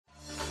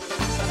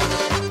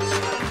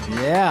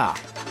Yeah.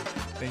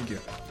 Thank you.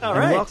 All And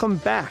right. welcome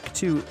back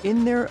to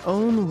In Their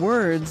Own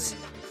Words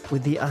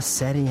with the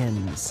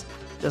Ossetians.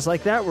 Just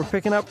like that, we're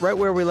picking up right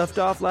where we left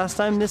off last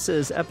time. This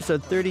is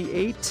episode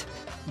 38,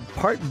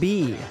 part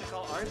B.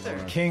 Call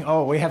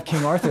Arthur. We have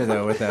King Arthur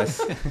though with us.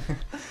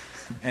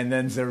 And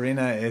then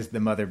Zarina is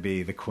the mother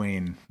bee, the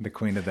queen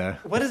of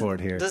the fort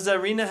here. Does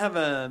Zarina have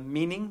a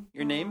meaning,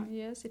 your name?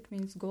 Yes, it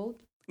means gold.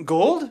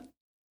 Gold?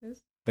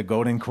 The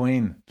Golden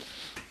Queen.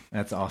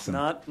 That's awesome.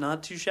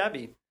 Not too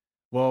shabby.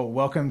 Well,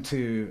 welcome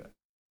to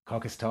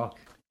Caucus Talk.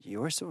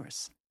 Your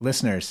source.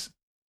 Listeners,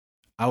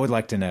 I would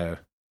like to know,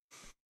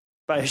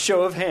 By a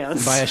show of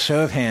hands. by a show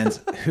of hands,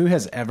 who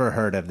has ever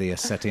heard of the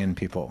Ossetian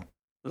people?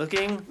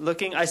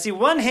 Looking. I see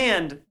one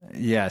hand.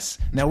 Yes.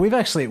 Now,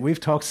 we've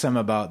talked some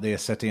about the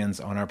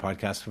Ossetians on our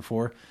podcast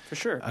before. For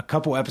sure. A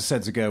couple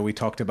episodes ago, we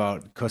talked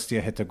about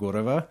Kostya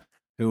Hitagurova,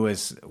 who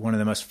was one of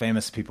the most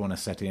famous people in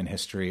Ossetian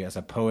history as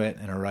a poet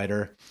and a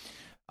writer.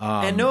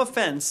 And no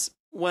offense,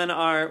 when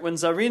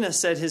Zarina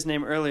said his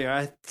name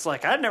earlier, it's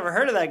like, I'd never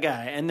heard of that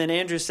guy. And then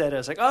Andrew said it. I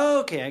was like,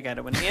 oh, okay, I got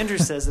it. When Andrew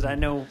says it, I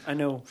know.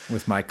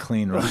 With my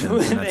clean Russian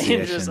With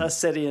pronunciation. Andrew's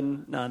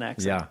Ossetian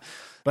non-accent. Yeah.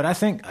 But I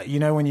think,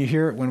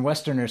 when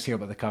Westerners hear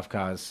about the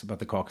Kafkas, about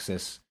the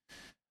Caucasus,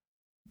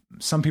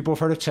 some people have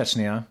heard of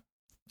Chechnya,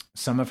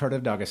 some have heard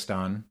of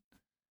Dagestan,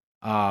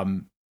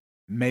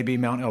 maybe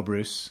Mount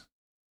Elbrus,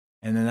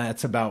 and then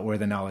that's about where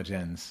the knowledge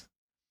ends.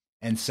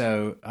 And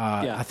so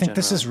I think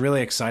this is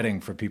really exciting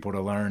for people to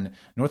learn.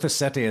 North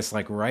Ossetia is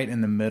like right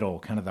in the middle,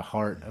 kind of the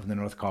heart of the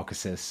North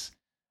Caucasus.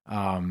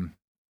 And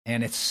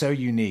it's so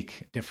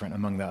unique, different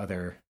among the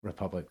other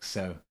republics.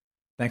 So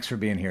thanks for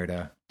being here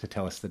to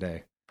tell us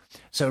today.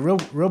 So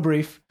real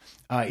brief,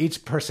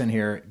 each person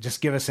here,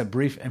 just give us a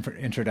brief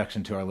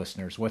introduction to our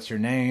listeners. What's your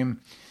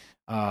name?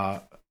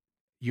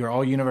 You're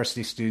all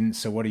university students,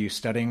 so what are you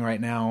studying right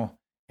now?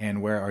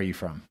 And where are you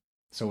from?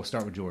 So we'll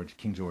start with George,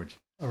 King George.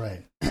 All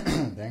right.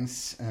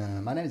 Thanks.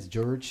 My name is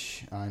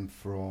George. I'm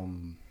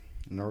from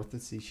North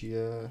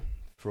Ossetia,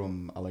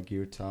 from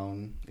Alagir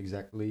town,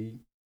 exactly.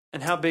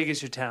 And how big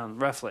is your town,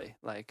 roughly?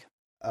 Like,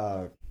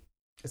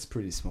 it's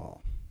pretty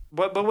small.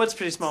 but what's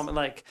pretty small?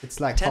 Like, It's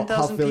like 10,000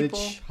 half village,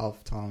 people?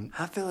 half town.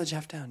 Half village,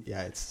 half town.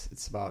 Yeah,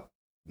 it's about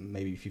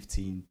maybe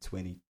 15,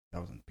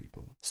 20,000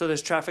 people. So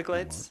there's traffic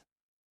lights?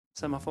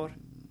 Semaphore?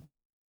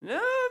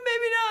 No,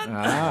 maybe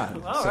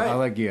not. All So right.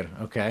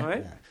 Alagir, okay. All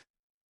right. Yeah.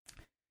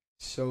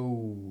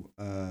 So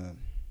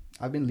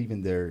I've been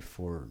living there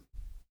for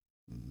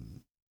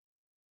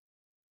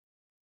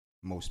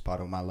most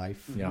part of my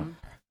life. Yeah.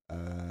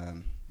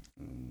 Mhm.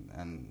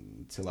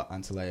 And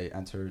until I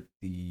entered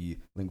the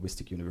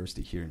linguistic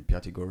university here in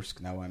Pyatigorsk.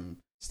 Now I'm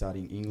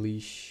studying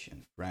English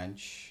and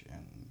French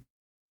and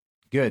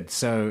Good.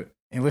 So,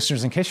 and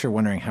listeners, in case you're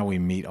wondering how we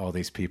meet all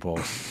these people,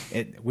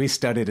 we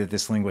studied at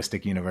this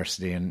linguistic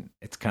university, and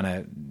it's kind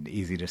of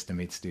easy just to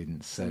meet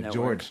students. So, Network.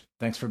 George,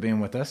 thanks for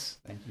being with us.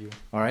 thank you.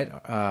 All right,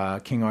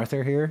 King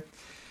Arthur here.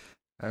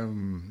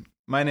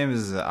 My name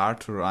is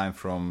Arthur. I'm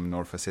from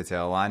North Ossetia,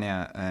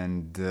 Alania,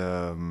 and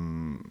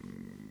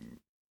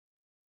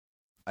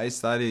I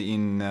study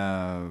in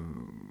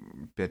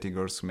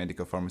Pyatigorsk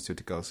Medical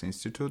Pharmaceuticals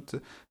Institute,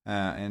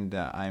 and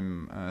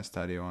I'm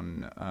study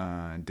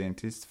on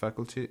dentist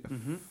faculty,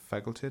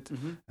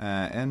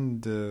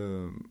 and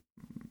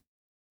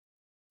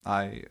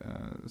I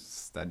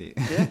study.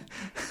 Yeah.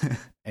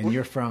 And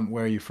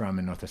where are you from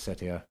in North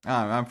Ossetia?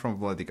 I'm from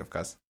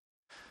Vladikavkaz.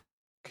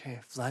 Okay,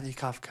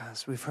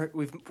 Vladikavkaz.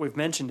 We've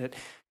mentioned it.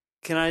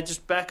 Can I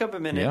just back up a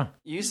minute? Yeah.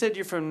 You said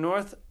you're from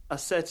North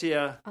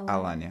Ossetia,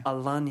 Alania.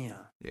 Alania.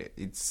 Yeah,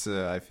 it's.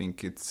 I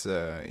think it's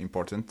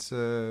important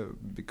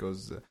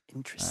because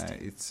Interesting.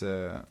 it's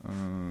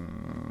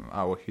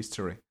our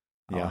history.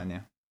 Yeah.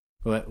 Alania.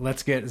 Well,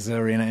 let's get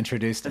Zarina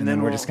introduced, and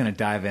then we're just going to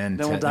dive in.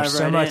 then we'll dive There's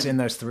so right much in. in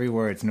those three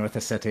words, North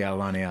Ossetia,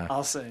 Alania,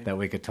 I'll say. that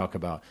we could talk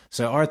about.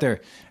 So,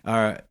 Arthur,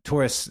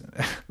 Taurus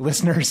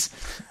listeners,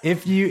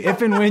 if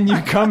and when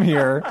you come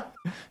here,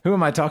 who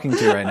am I talking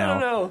to right I now?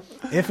 don't know.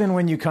 If and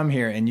when you come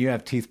here and you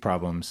have tooth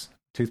problems,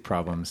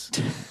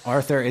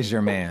 Arthur is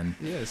your man.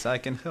 Yes, I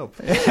can help.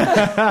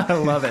 I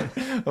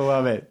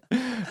love it.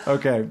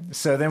 Okay,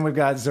 so then we've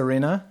got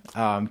Zarina.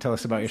 Tell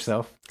us about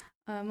yourself.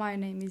 My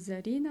name is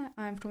Zarina.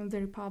 I'm from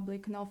the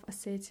Republic North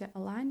Ossetia,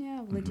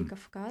 Alania,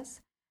 Vladikavkaz.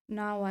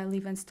 Now I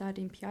live and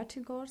study in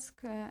Pyatigorsk,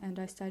 and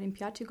I study in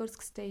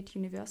Pyatigorsk State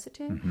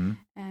University,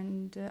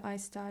 and I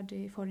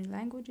study foreign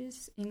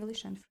languages,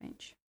 English and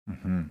French.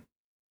 Mm-hmm.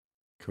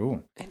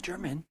 Cool. And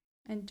German.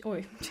 And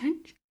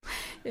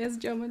yes,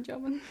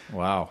 German.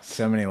 Wow,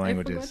 so many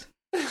languages.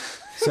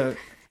 So,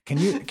 can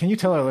you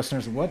tell our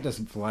listeners, what does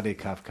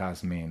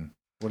Vladikavkaz mean?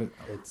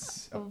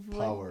 It's a Of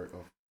power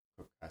of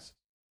Caucasus.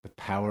 The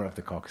power of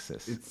the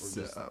Caucasus. It's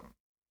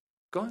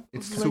Go on.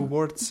 it's two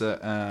words.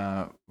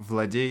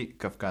 Vladey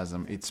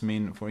Kavkazom. It's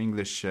mean for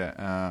English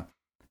have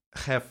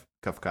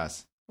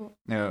Kavkaz. Oh.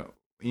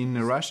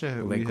 In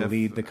Russia we like have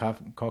lead the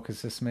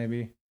Caucasus,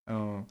 maybe.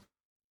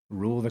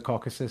 Rule the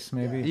Caucasus,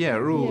 maybe. yeah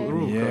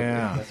rule.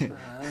 Yeah. Caucasus.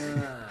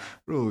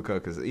 rural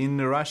Caucasus. In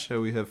Russia,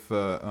 we have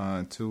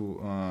two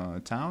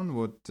towns,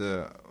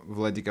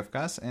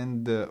 Vladikavkaz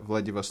and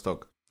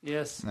Vladivostok.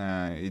 Yes.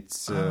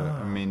 It's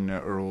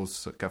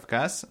rules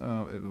Kavkaz,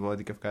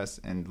 Vladikavkaz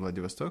and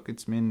Vladivostok.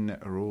 It's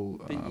rule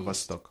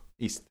Vostok,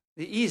 east.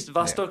 The east.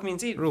 Vostok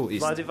means east. Rule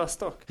east.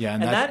 Vladivostok. Yeah,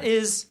 and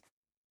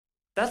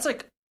that's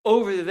like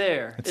over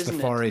there, it's isn't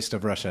the far east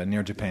of Russia,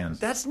 near Japan.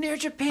 That's near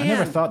Japan. I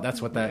never thought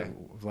that's what that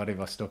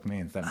Vladivostok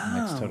means. That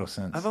makes total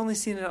sense. I've only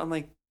seen it on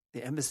like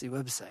the embassy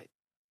website.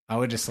 I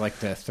would just like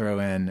to throw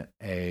in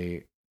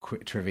a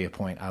quick trivia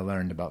point I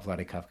learned about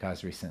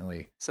Vladikavkaz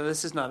recently. So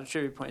this is not a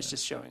trivia point; it's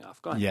just showing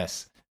off. Go on.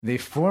 Yes, the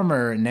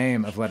former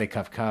name of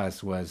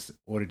Vladikavkaz was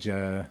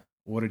Ordonikidze.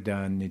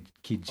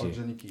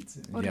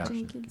 Yeah,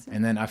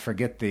 and then I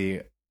forget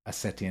the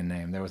Ossetian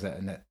name. There was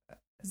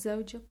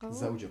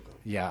Zaujako.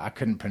 Yeah, I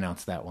couldn't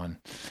pronounce that one.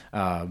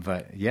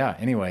 But yeah,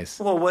 anyways.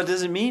 Well, what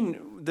does it mean?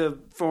 The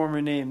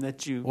former name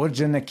that you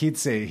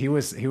Ordonikidze. He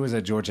was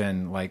a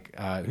Georgian,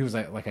 he was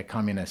like a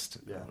communist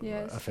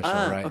official,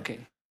 right? Okay.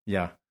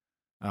 Yeah.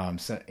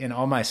 So in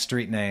all my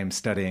street names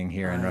studying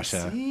here in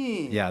Russia,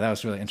 yeah, that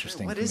was really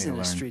interesting. What is in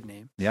a street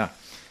name? Yeah.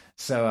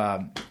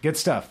 So good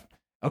stuff.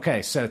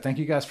 Okay, so thank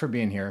you guys for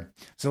being here.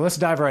 So let's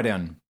dive right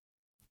in.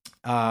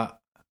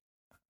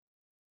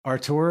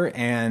 Artur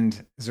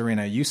and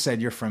Zarina, you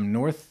said you're from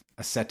North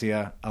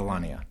Ossetia,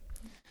 Alania.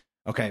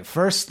 Okay,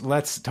 first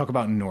let's talk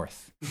about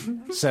North.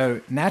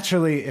 So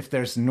naturally, if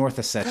there's North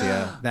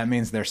Ossetia, that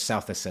means there's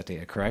South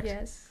Ossetia, correct?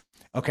 Yes.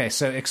 Okay,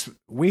 so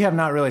we have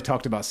not really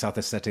talked about South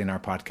Ossetia in our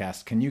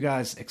podcast. Can you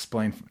guys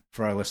explain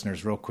for our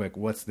listeners real quick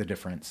what's the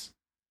difference?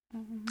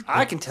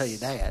 I can tell you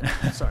that.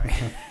 Sorry.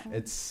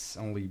 It's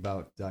only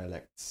about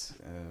dialects.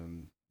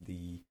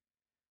 The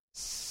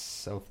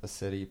South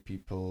Ossetia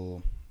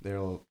people, they're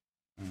all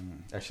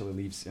actually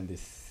lives in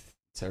this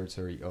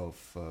territory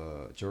of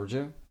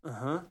Georgia,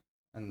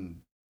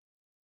 and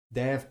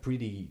they have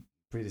pretty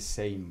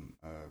same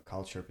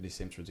culture, pretty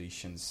same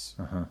traditions.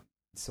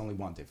 It's only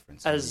one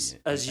difference. As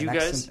you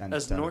guys,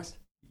 as North?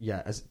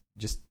 Yeah, as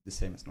just the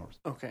same as North.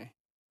 Okay.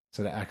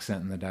 So the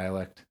accent and the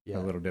dialect are a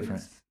little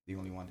different. It's the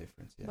only one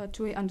difference, yeah. But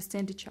we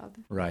understand each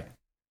other. Right.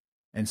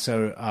 And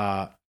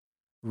so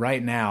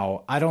right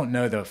now, I don't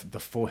know the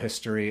full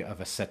history of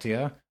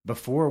Ossetia.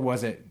 Before,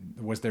 was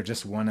there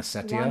just one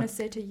Ossetia? One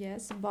Ossetia,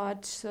 yes.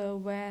 But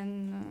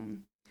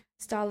when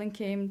Stalin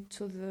came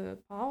to the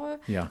power,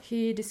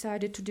 he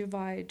decided to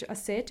divide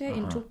Ossetia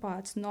in two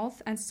parts,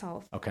 North and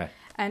South. Okay.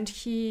 And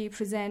he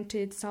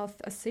presented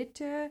South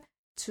Ossetia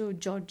to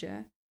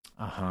Georgia.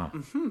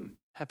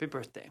 Happy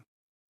birthday.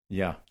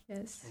 Yeah.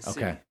 Yes.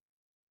 Okay.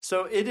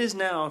 So it is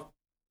now,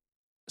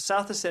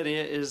 South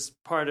Ossetia is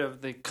part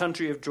of the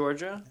country of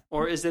Georgia,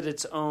 or is it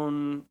its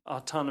own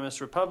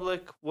autonomous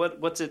republic?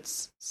 What's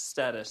its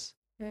status?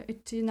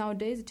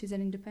 Nowadays, it is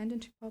an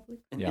independent republic.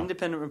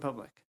 Independent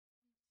republic.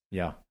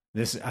 Yeah.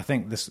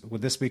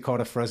 Would this be called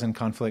a frozen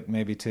conflict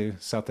maybe too,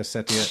 South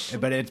Ossetia?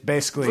 But it's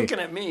basically... Looking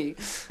at me.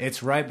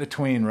 It's right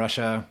between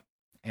Russia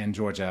and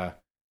Georgia,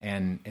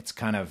 and it's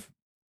kind of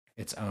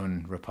its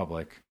own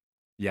republic.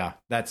 Yeah,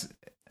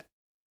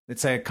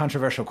 it's a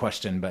controversial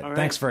question, but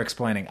thanks for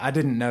explaining. I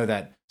didn't know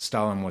that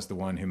Stalin was the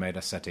one who made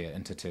Ossetia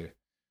into two.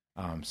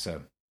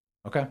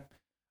 Okay.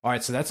 All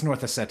right, so that's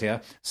North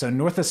Ossetia. So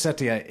North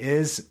Ossetia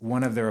is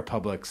one of the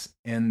republics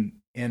in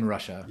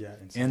Russia,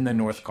 in the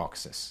North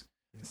Caucasus.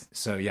 Yes.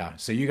 So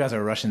you guys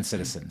are Russian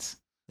citizens.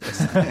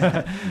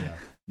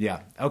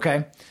 Yeah.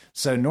 Okay.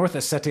 So North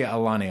Ossetia,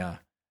 Alania.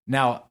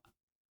 Now,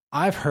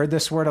 I've heard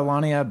this word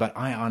Alania, but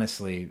I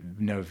honestly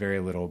know very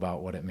little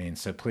about what it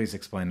means. So please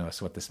explain to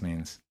us what this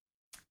means.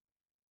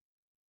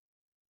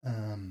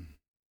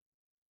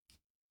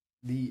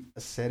 The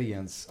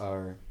Ossetians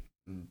are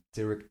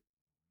direct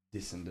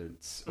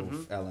descendants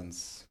of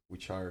Alans,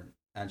 which are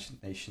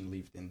ancient nation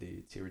lived in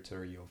the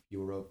territory of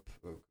Europe,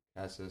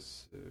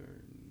 Caucasus,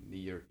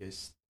 Near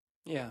East.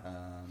 Yeah.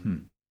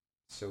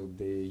 So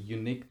the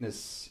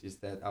uniqueness is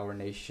that our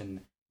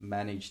nation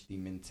managed to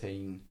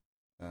maintain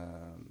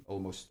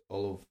almost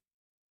all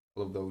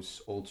of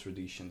those old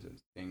traditions and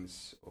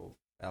things of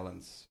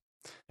Alans,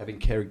 having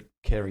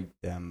carried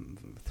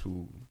them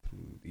through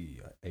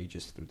the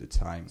ages, through the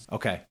time.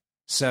 Okay,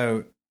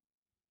 so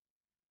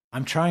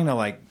I'm trying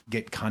to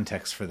get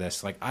context for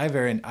this. I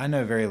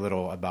know very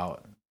little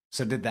about.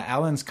 So did the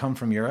Alans come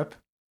from Europe?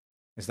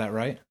 Is that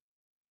right?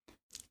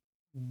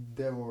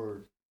 They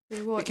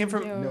came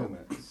from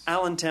nomads.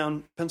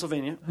 Allentown,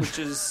 Pennsylvania, which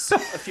is a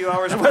few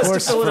hours west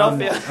of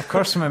Philadelphia. Of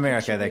course, from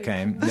America they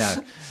came.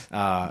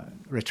 Yeah,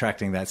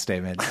 retracting that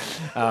statement.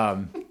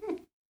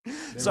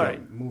 Sorry,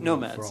 moving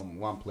nomads from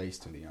one place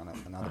to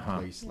another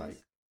place, yes.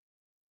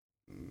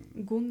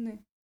 Gunne,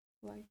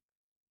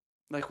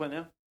 like what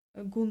now?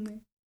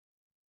 Gunne.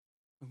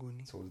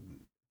 So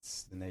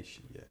it's the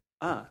nation, yeah.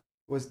 It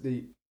was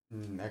the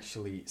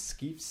actually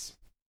Scyths,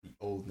 the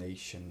old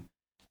nation,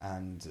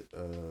 and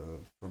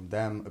from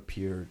them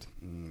appeared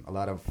a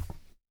lot of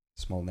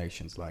small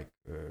nations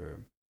they're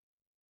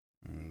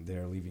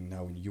living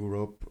now in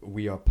Europe.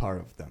 We are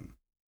part of them,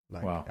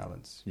 wow.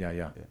 Alans.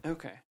 Yeah.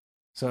 Okay.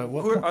 So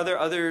are there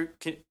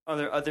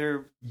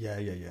other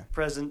yeah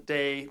present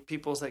day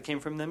peoples that came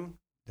from them?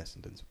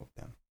 descendants of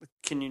them.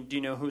 Do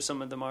you know who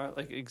some of them are?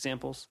 Like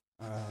examples?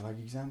 Like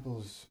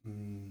examples,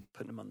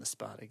 Putting them on the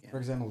spot again. for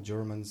example,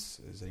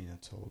 Germans, Zarina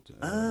told,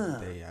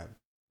 they have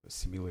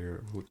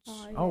similar roots.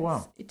 Oh,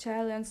 wow.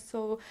 Italians.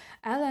 So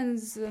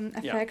Alans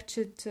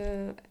affected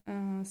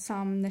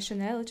some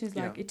nationalities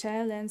like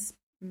Italians,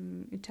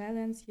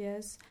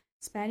 yes,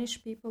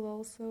 Spanish people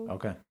also.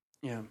 Okay.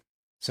 Yeah.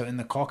 So in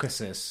the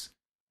Caucasus,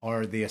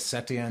 are the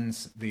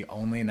Ossetians the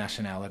only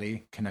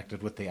nationality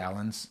connected with the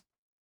Alans,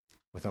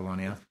 with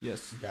Alonia?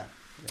 Yes. Yeah.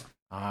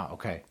 Ah,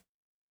 okay.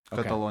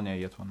 Catalonia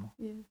yet one more.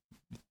 Yeah.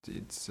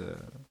 It's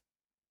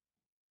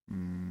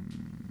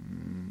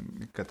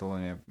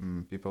Catalonia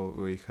people.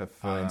 We have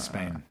in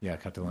Spain. Yeah,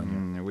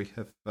 Catalonia. We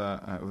have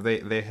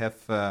they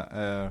have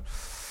a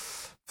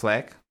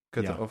flag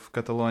of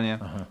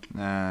Catalonia,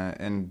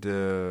 and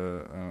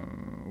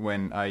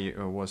when I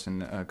was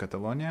in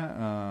Catalonia,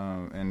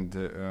 and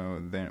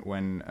then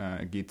when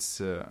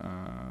Gids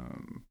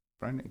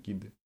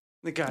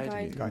The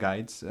guide.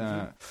 guides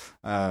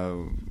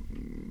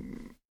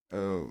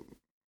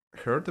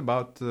heard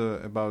about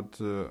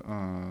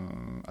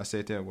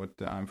Ossetia, what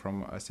I'm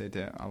from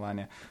Ossetia,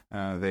 Alania,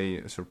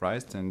 they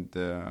surprised and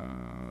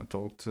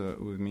talked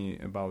with me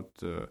about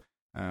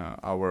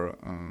our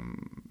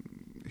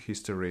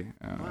history.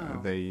 Wow.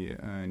 They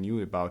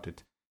knew about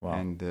it, Wow.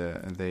 and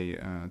they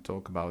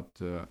talk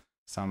about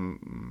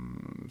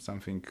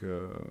something.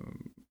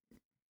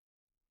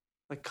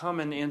 Like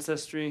common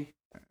ancestry,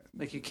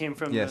 like you came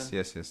from. Yes.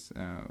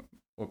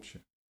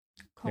 Общее.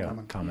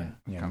 Common.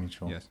 Yeah,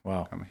 mutual. Yes.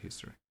 Wow. Common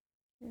history.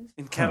 Yes.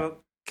 In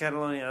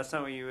Catalonia, that's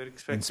not what you would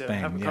expect In to Spain,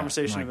 have a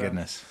conversation my about.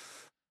 goodness.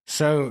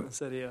 So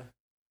Ossetia.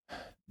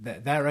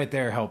 that right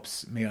there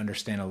helps me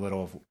understand a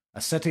little of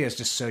Ossetia is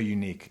just so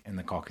unique in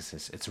the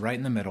Caucasus. It's right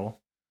in the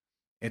middle.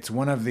 It's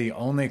one of the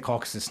only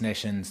Caucasus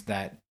nations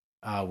that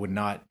would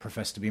not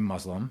profess to be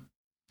Muslim.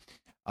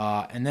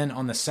 And then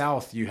on the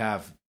south, you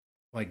have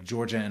like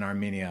Georgia and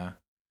Armenia.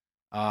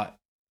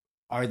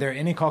 Are there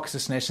any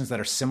Caucasus nations that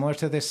are similar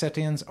to the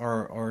Ossetians,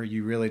 or are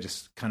you really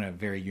just kind of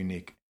very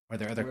unique? Are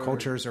there other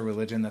cultures or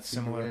religion that's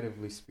similar?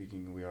 Relatively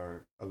speaking, we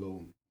are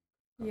alone.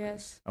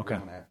 Yes. Okay. We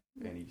don't have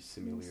any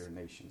similar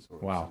nations or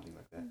Wow. something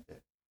like that. Yeah.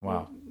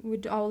 Wow.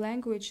 With our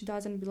language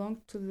doesn't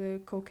belong to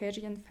the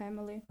Caucasian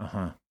family.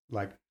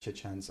 Like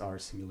Chechens are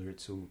similar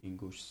to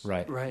English,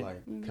 Right. Right.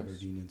 like English.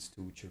 Kabardinians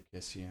to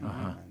Cherkessian,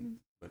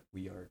 but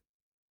we are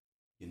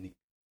unique.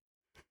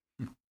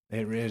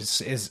 It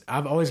is.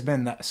 I've always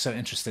been so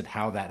interested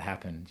how that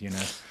happened.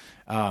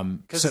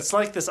 Because it's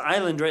like this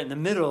island right in the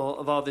middle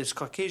of all these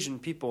Caucasian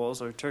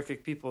peoples or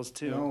Turkic peoples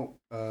too.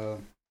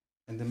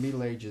 In the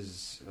Middle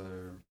Ages,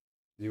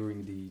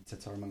 during the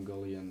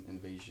Tatar-Mongolian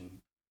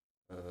invasion,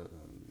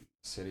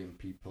 Syrian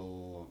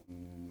people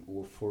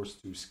were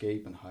forced to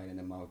escape and hide in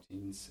the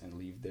mountains and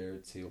live there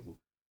till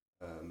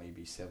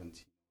maybe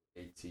 17th,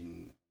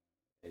 18th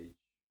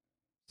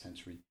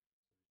century.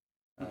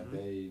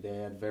 They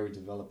had very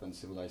developed and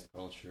civilized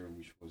culture,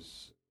 which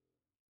was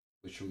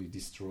literally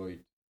destroyed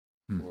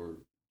for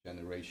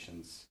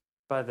generations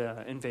by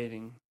the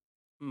invading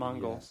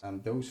Mongols. Yes.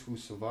 And those who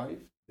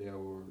survived, they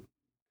were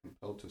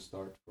compelled to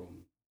start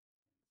from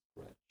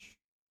scratch.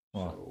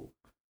 Wow.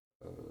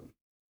 So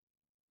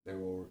there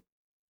were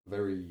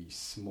very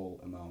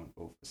small amount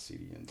of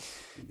Assyrians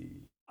in the.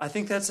 I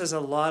think that says a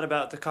lot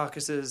about the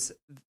Caucasus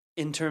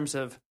in terms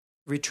of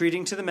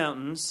retreating to the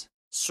mountains,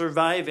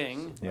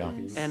 surviving,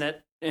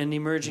 and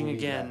emerging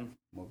again.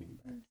 Moving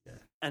back, yeah.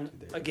 And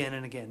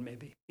again,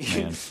 maybe.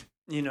 Man.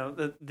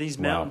 These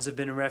mountains have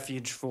been a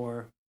refuge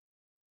for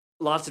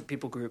lots of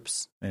people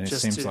groups. And it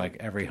seems like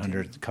every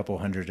couple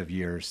hundred of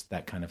years,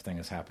 that kind of thing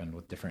has happened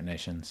with different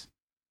nations.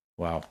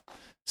 Wow.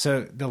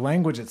 So the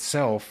language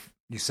itself,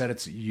 you said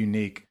it's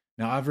unique.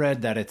 Now I've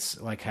read that it's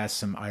like has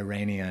some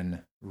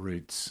Iranian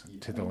roots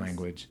to the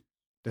language.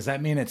 Does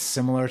that mean it's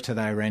similar to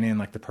the Iranian,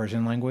 like the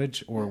Persian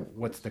language, or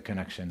what's the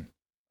connection?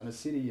 An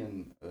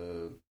Assyrian,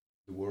 the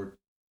word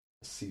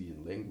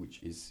Assyrian language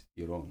is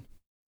Iran.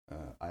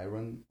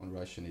 Iran on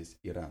Russian is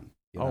Iran.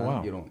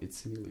 Wow. Iran. It's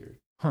similar.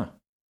 Huh.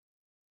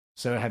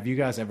 So have you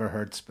guys ever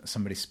heard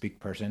somebody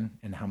speak Persian,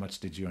 and how much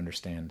did you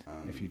understand,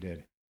 if you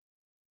did?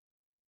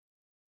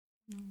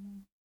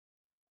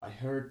 I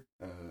heard,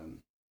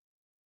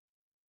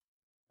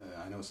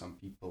 I know some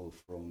people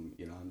from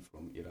Iran,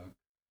 from Iraq.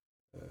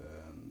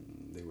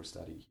 They were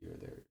studying here,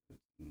 there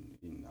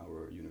in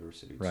our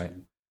university right.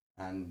 too.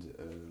 And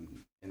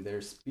in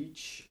their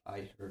speech,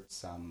 I heard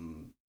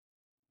some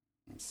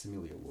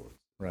similar words.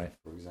 Right.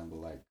 For example,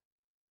 like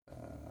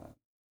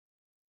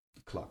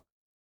clock,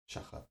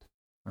 shakhat.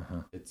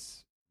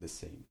 It's the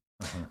same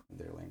in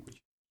their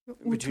language.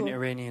 Between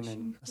Iranian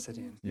and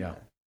Assyrian. Yeah.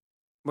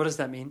 What does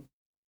that mean?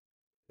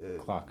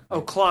 Clock.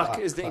 Oh, clock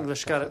is the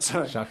English. Got it.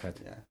 Sorry.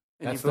 Shakhat. Yeah.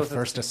 That's the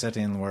first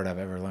Ossetian word I've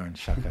ever learned.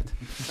 Shakhat.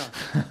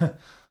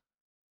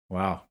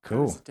 Wow.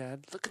 Cool.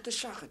 Dad, look at the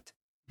shakhat.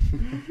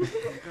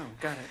 Go.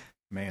 Got it.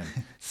 Man.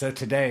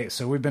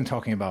 So we've been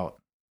talking about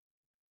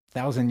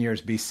 1,000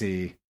 years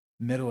BC,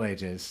 Middle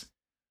Ages.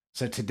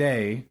 So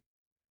today,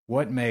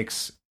 what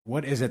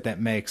is it that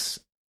makes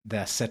the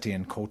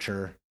Ossetian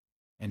culture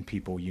and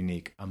people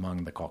unique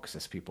among the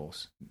Caucasus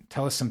peoples?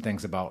 Tell us some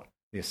things about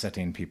the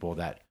Ossetian people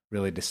that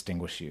really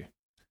distinguish you.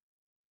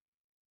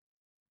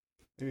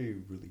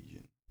 Maybe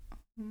religion.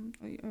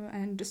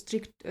 And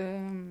strict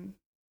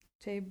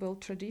table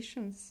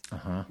traditions.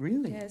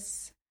 Really?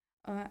 Yes.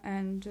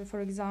 And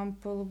for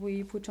example,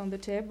 we put on the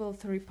table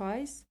 3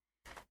 pies,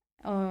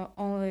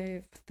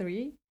 only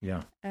 3,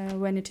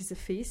 when it is a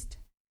feast,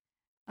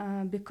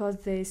 because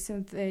they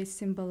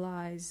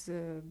symbolize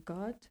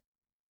God,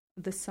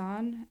 the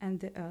sun, and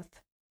the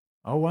earth.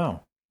 Oh,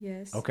 wow.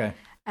 Yes. Okay.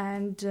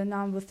 And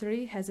number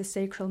 3 has a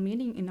sacral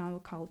meaning in our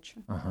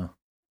culture.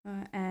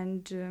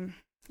 And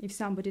if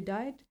somebody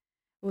died,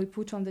 we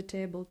put on the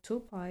table 2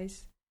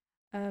 pies,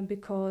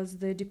 because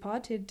the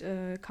departed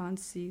can't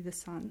see the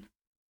sun.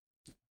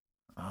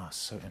 Oh,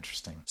 so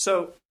interesting.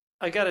 So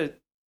I got to,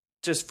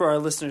 just for our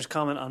listeners,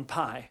 comment on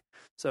pie.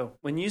 So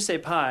when you say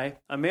pie,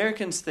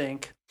 Americans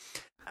think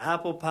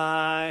apple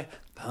pie,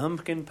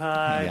 pumpkin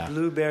pie,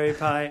 blueberry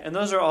pie, and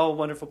those are all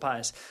wonderful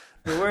pies.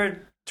 The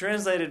word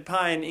translated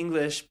pie in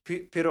English,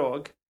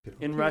 pirog,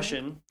 in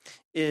Russian,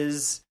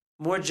 is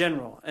more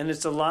general, and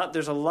there's a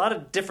lot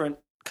of different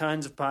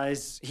kinds of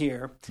pies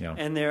here,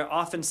 and they're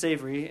often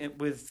savory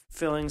with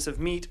fillings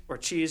of meat or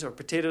cheese or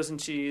potatoes and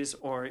cheese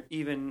or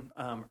even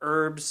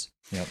herbs,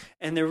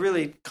 and they're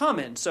really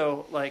common.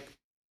 So like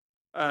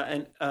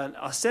an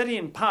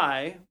Ossetian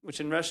pie, which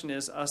in Russian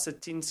is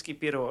Ossetinsky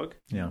pirog,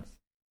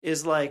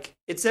 is like,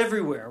 it's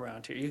everywhere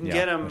around here. You can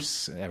get them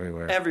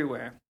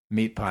everywhere.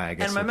 Meat pie, I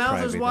guess. And my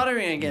mouth is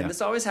watering again.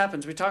 This always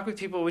happens. We talk with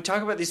people, we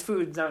talk about these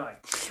foods, and I'm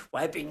like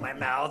wiping my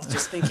mouth,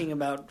 just thinking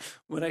about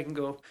when I can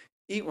go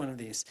eat one of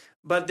these.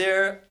 But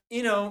they're,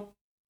 kind of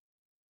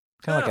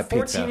like a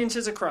 14 pizza.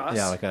 inches across.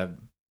 Yeah, like a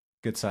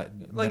good size,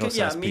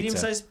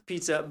 medium-sized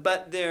pizza,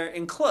 but they're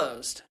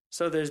enclosed.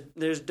 So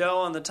there's dough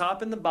on the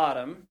top and the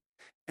bottom.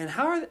 And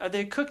how are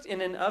they cooked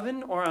in an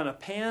oven or on a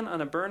pan,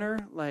 on a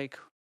burner? Like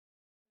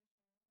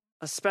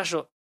a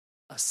special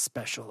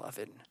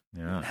oven.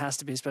 Yeah. It has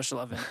to be a special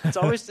oven. It's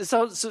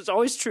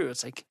always true.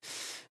 It's like,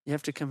 you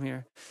have to come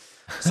here.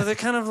 So they're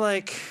kind of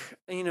like,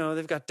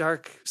 they've got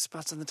dark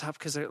spots on the top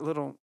because they're a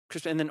little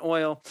crispy, and then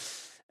oil,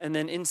 and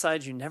then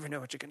inside you never know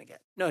what you're going to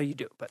get. No, you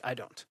do, but I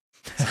don't.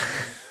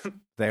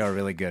 They are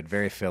really good,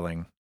 very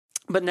filling.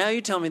 But now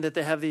you tell me that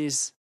they have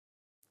these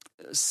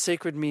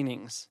sacred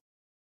meanings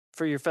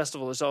for your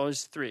festival. There's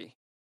always 3.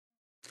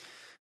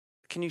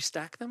 Can you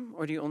stack them,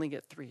 or do you only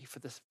get 3 for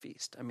this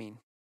feast? I mean,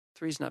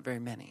 3 is not very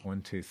many.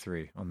 1, 2,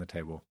 3 on the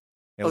table.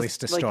 At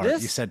least to start.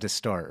 This? You said to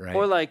start, right?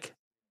 Or like,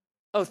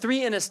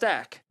 3 in a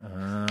stack.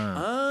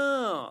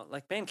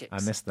 Like pancakes.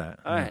 I missed that.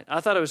 All right.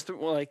 I thought it was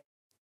like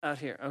out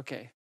here.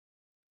 Okay.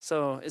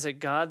 So is it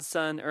God,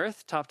 Sun,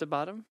 Earth, top to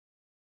bottom?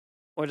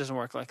 Or it doesn't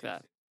work like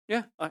that?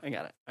 Yeah, I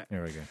got it. All right.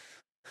 There we go.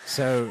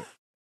 So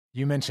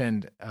you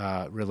mentioned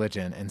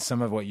religion, and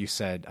some of what you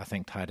said, I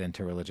think, tied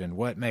into religion.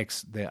 What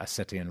makes the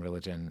Ossetian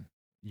religion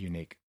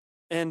unique?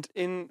 And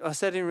in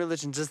Ossetian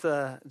religion, does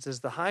the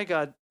high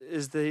god,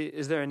 is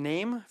there a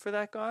name for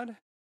that god,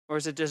 or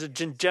is it just a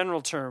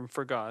general term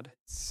for God?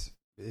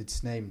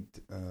 It's named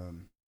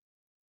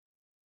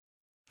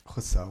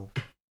Khusau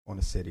on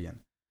Ossetian,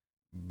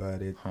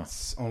 but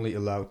it's only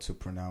allowed to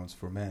pronounce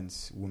for men.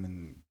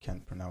 Women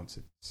can't pronounce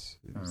it.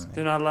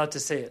 They're not allowed to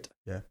say it.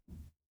 Yeah.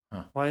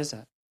 Why is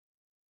that?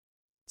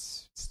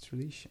 It's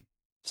tradition.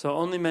 So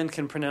only men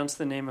can pronounce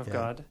the name of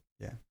God?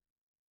 Yeah.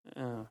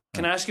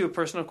 Can I ask you a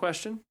personal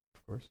question?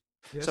 Of course.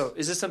 Yes. So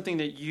is this something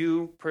that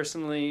you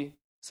personally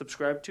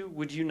subscribe to?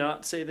 Would you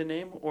not say the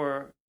name,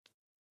 or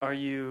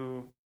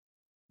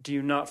do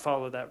you not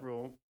follow that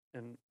rule?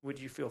 And would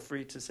you feel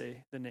free to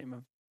say the name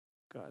of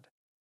God?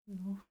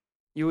 No.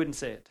 You wouldn't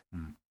say it?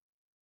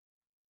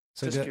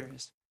 So just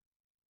curious.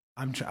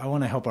 I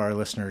want to help our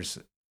listeners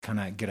kind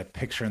of get a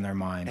picture in their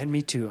mind. And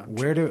me too.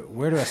 Where do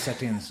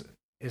Ossetians,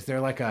 is there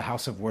like a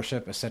house of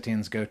worship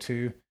Ossetians go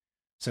to?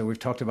 So we've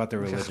talked about the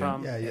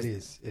religion. Yeah, it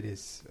is. It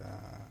is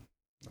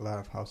a lot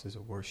of houses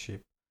of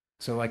worship.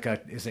 So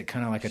is it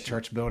kind of like a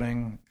church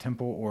building,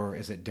 temple, or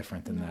is it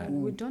different than that?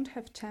 We don't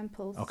have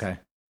temples. Okay.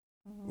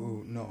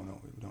 No,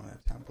 we don't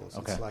have temples.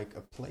 Okay. It's like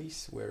a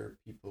place where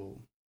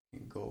people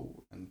can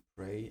go and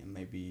pray and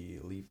maybe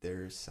leave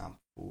there some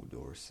food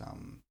or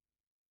some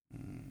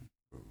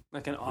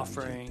like an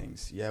offering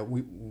things. Yeah,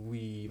 we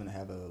even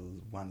have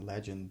one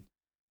legend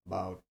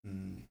about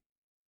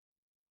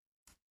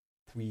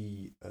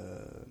 3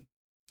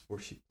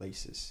 worship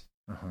places.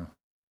 I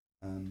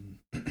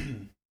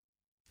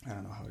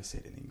don't know how to say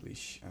it in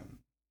English.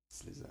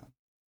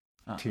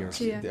 Tiers.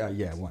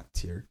 Yeah, 1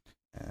 tier.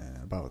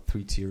 About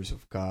 3 tiers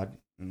of God.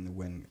 And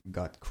when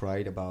God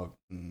cried about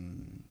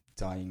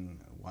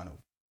dying one of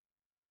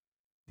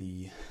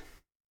the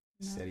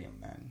Syrian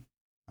man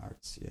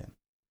hearts, okay.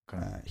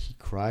 He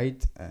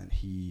cried, and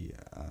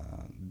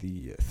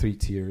the 3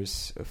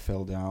 tiers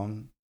fell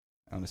down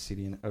on the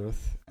Syrian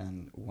earth,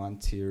 and 1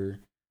 tier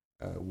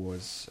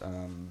was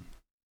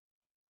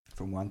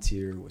from 1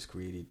 tier was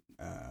created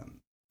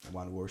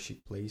one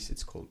worship place.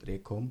 It's called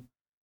Rekom.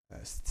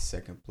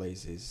 Second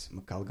place is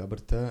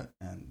Makalgaberta,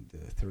 and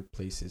the third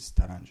place is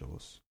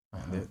Tarangelos.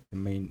 And the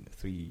main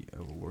three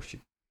worship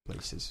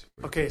places.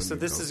 Okay, so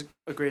this is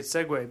a great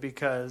segue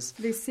because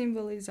this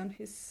symbol is on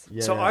his.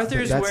 Yeah, so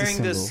Arthur's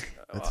wearing this.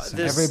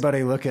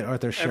 Everybody look at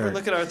Arthur's shirt. Everyone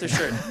look at Arthur's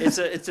shirt.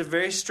 It's a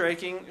very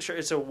striking shirt.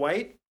 It's a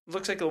white,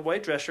 looks like a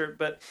white dress shirt,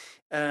 but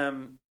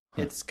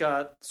it's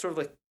got sort of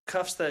like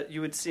cuffs that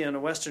you would see on a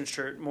Western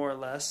shirt, more or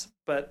less.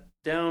 But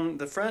down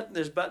the front,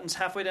 there's buttons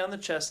halfway down the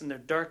chest, and they're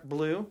dark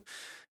blue,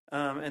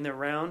 and they're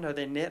round. Are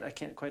they knit? I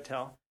can't quite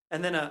tell.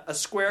 And then a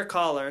square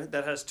collar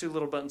that has two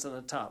little buttons on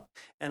the top.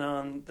 And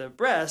on the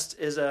breast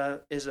is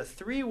a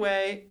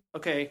three-way,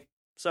 okay,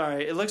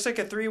 sorry, it looks like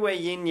a three-way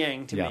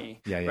yin-yang to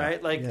me,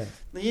 right? Like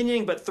the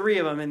yin-yang, but three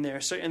of them in there.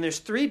 So, and there's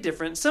three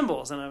different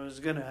symbols, and I was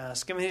going to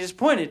ask him, and he just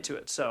pointed to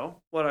it. So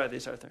what are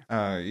these, Arthur?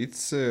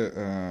 It's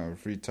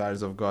three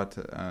tiers of God.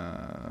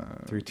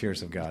 3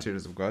 tiers of God.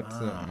 Tiers of God.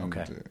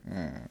 Okay.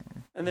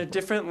 And they're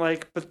different,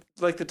 but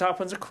like the top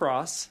one's a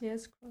cross.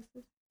 Yes,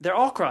 crosses. They're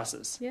all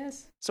crosses.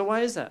 Yes. So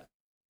why is that?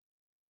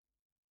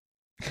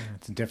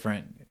 It's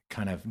different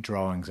kind of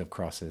drawings of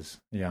crosses.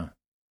 Yeah.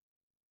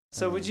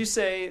 So would you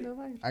say...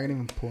 I can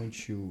even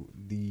point you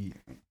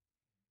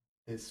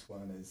this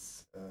one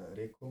is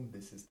Rekom,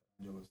 this is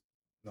Tarangelos.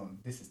 No,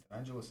 this is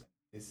Tarangelos,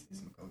 this is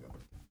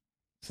Makalgaberta.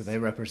 So they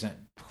represent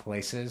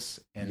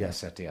places in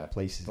Ossetia.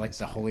 Places. Like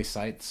the holy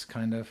sites,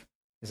 kind of.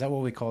 Is that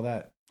what we call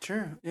that?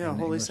 Sure. Yeah,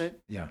 holy site.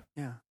 Yeah.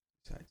 Yeah.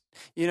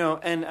 You know,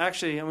 and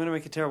actually, I'm going to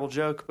make a terrible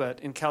joke, but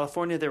in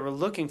California, they were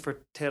looking for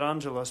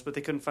Tarangelos, but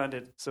they couldn't find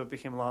it, so it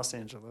became Los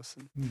Angeles.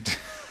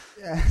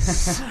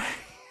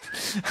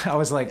 I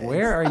was like,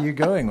 where are you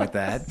going with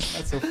that?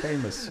 That's so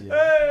famous.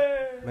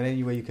 Yeah. But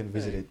anyway, you can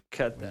visit it.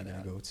 Cut that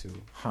out. Go to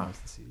the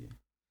city.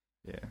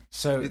 Yeah.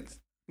 So,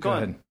 go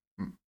ahead.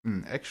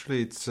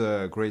 Actually, it's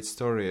a great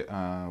story.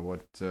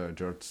 What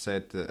George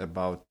said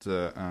about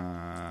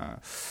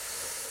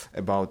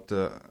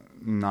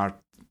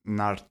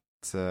Nart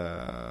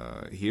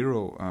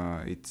hero.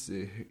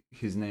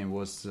 His name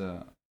was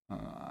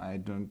I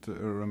don't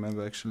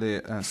remember actually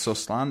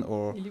Soslan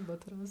or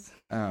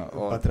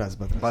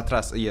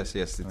Batras. Yes,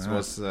 it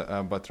was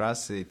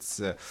Batras. It's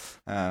a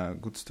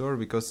good story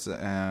because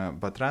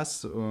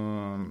Batras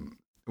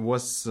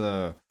was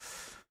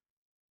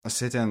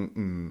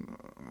Ossetian,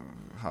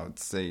 how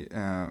to say,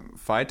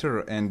 fighter,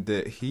 and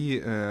he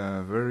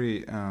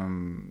very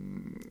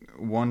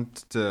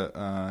wanted to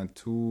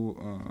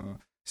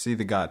see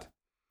the God.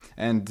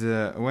 And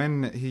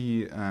when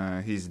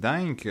he's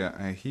dying,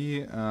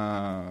 he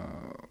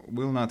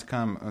will not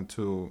come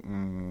to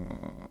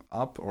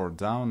up or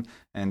down,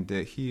 and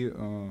he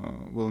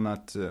will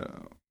not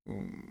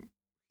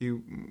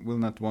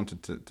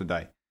want to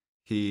die.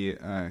 He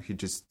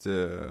just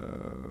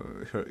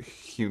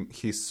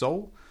his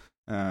soul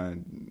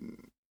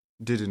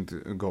didn't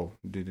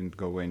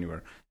go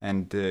anywhere,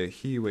 and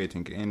he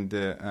waiting, and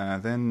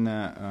then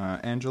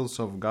angels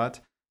of God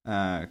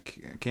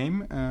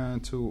came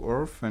to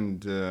Earth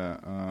and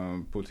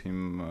put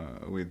him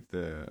with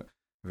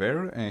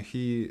there.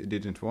 He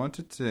didn't want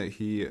it.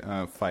 He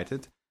fight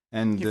it,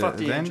 and he fought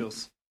the then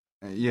angels.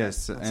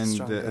 Yes, and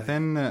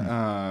then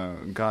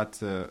God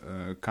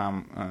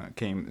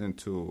came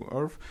into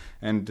Earth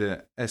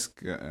and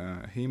asked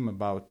him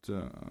about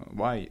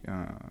why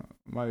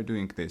are you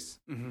doing this?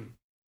 Mm-hmm.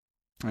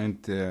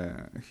 And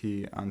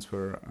he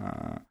answered,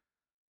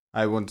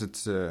 I wanted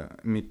to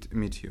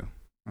meet you.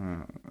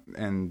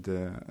 And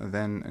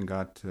then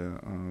God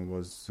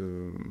was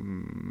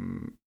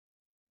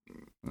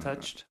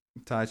touched,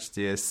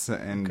 yes,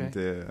 and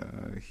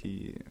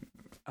he.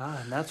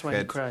 And that's why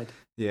he cried.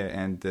 Yeah,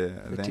 and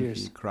then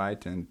tears. He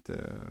cried, and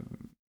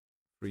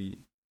 3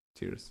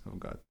 tears of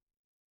God.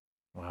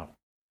 Wow,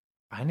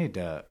 I need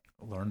to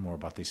learn more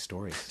about these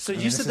stories. So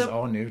this is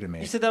all new to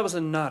me. You said that was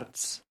a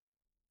Narts.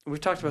 We've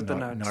talked about the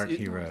Narts. Nart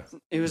hero.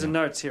 It was a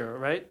Narts hero,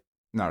 right?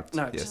 Narts.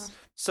 Yes.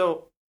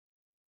 So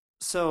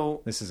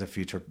this is a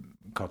future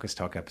Caucus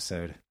Talk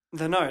episode.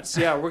 The Narts,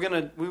 yeah, we're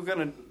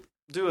gonna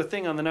do a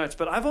thing on the Narts,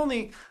 but I've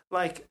only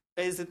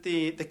is it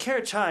the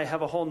Karachai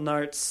have a whole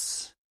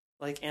Narts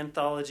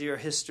anthology or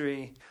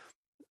history.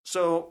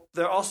 So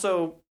they're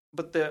also,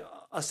 but the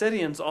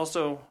Ossetians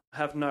also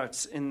have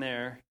Narts in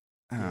there.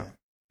 Yeah.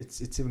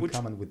 It's even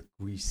common with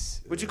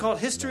Greece. Would you call it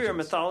history or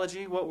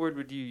mythology? What word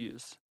would you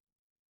use?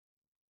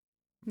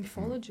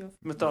 Mythology.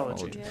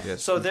 Mythology.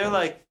 Yes. So they're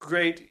like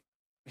great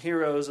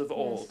heroes of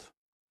old.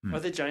 Are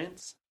they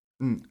giants?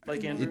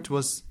 Like Andrew? It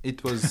was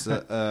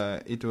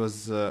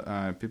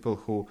people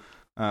who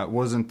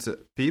wasn't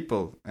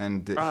people,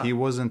 and he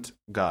wasn't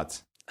God.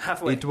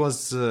 Halfway. It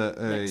was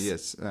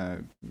yes,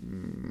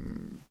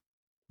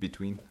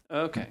 between.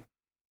 Okay,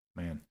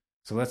 man.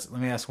 So let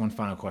me ask one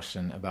final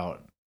question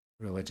about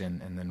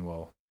religion, and then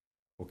we'll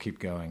keep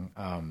going.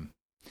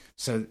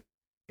 So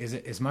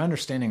is my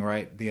understanding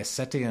right? The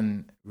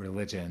Ossetian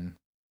religion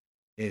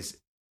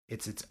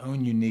it's its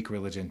own unique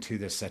religion to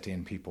the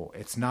Ossetian people.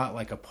 It's not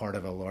like a part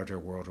of a larger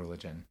world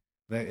religion.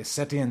 The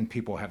Ossetian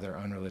people have their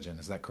own religion.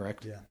 Is that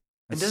correct? Yeah.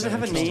 And does it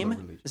have a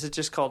name? Is it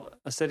just called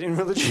Ossetian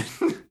religion?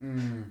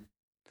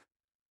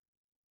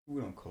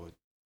 We don't call it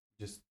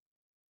just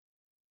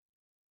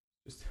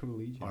a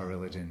religion. Our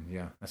religion,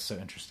 yeah. That's so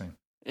interesting.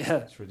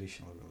 Yeah.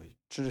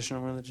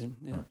 Traditional religion,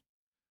 yeah. Huh.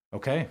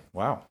 Okay,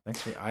 wow.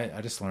 Thanks for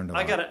I just learned a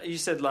lot. You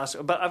said last,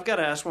 but I've got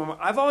to ask one more.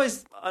 I've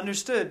always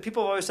understood,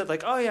 people have always said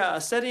like, oh yeah,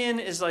 Ossetian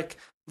is like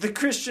the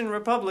Christian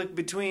republic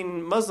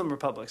between Muslim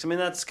republics. I mean,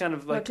 that's kind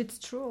of like... But it's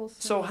true also.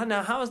 So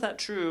now how is that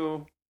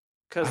true?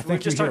 I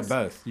think you hear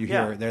both. You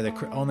hear they're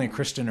the only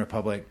Christian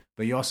republic,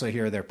 but you also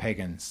hear they're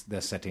pagans, the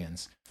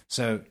Ossetians.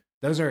 So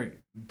those are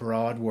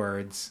broad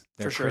words.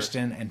 They're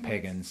Christian and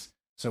pagans.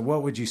 So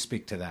what would you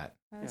speak to that?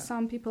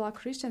 Some people are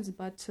Christians,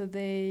 but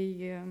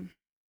they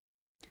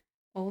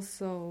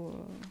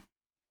also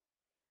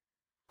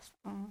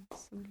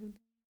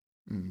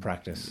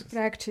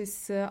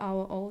practice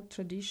our old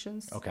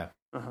traditions. Okay.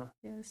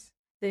 Yes,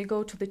 they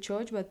go to the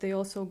church, but they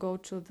also go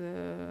to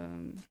the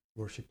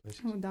worship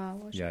places.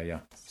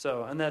 Yeah.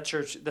 So, and that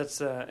church, that's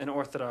an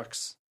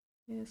Orthodox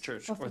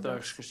church,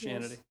 Orthodox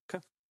Christianity. Yes. Okay.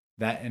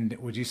 That, and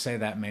would you say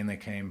that mainly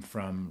came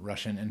from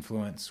Russian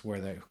influence, where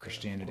the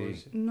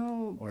Christianity?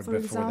 No, or for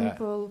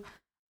example,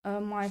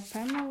 my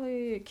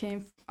family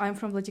I'm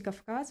from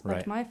Vladikavkaz,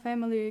 but my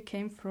family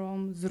came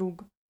from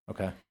Zrug.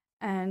 Okay.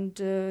 And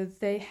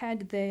they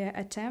had there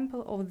a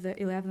temple of the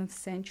 11th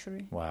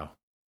century. Wow.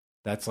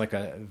 That's like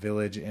a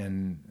village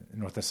in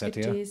North Ossetia?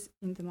 It is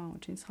in the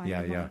mountains,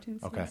 high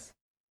mountains. Okay. Yes.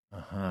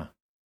 Uh-huh.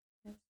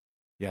 Yes.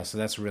 Yeah, so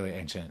that's really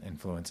ancient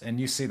influence. And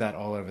you see that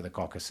all over the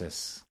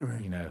Caucasus,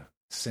 right.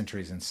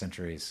 Centuries and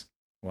centuries.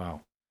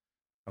 Wow.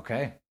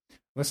 Okay.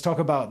 Let's talk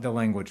about the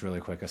language really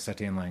quick,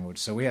 Ossetian language.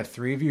 So we have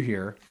 3 of you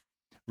here.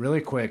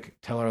 Really quick,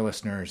 tell our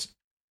listeners,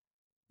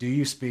 do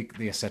you speak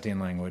the Ossetian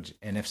language?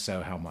 And if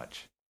so, how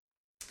much?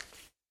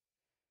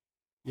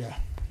 Yeah,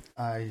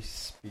 I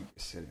speak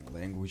Ossetian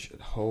language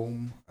at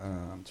home.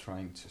 I'm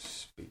trying to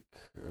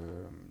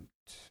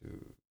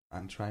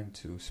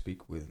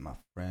speak with my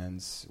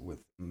friends, with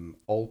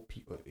all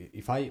people.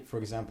 If I, for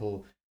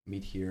example,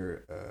 meet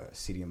here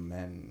Syrian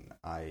man,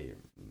 I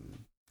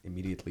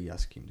immediately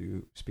ask him, do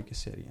you speak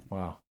Ossetian?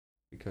 Wow.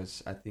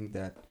 Because I think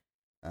that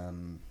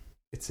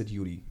it's a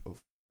duty of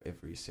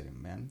every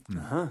Syrian man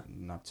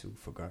not to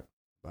forget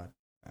about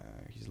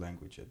his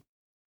language and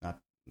not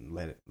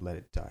let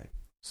it die.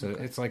 So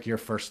it's like your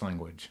first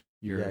language.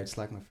 Yeah, it's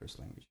like my first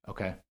language.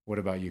 Okay. What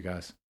about you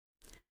guys?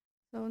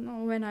 So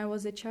no, when I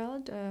was a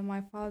child,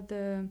 my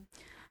father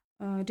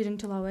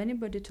didn't allow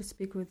anybody to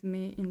speak with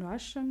me in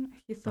Russian.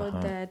 He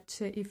thought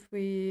that if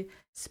we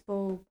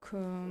spoke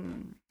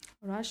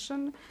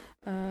Russian,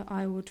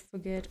 I would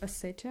forget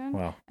Ossetian.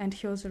 Wow. And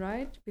he was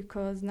right,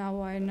 because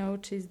now I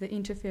notice the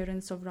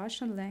interference of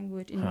Russian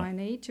language in my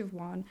native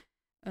one,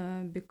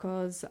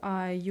 because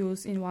I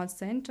use in one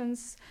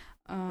sentence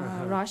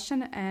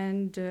Russian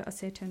and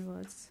Ossetian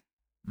words.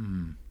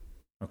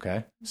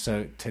 Okay.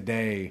 So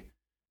today,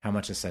 how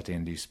much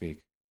Ossetian do you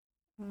speak?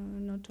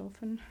 Not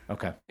often.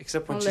 Okay.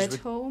 Except when only at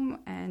home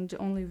and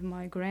only with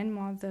my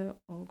grandmother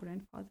or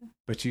grandfather.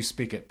 But you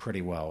speak it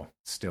pretty well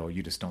still.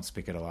 You just don't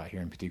speak it a lot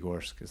here in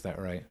Pyatigorsk. Is that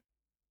right?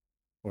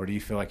 Or do you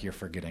feel like you're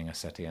forgetting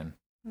Ossetian?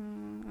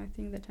 I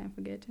think that I'm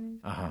forgetting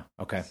it.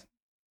 Okay.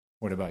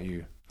 What about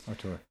you,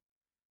 Artur?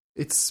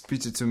 It's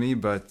pity to me,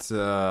 but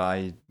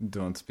I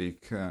don't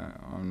speak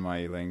on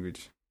my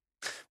language.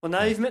 Well,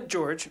 now you've met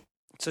George.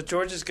 So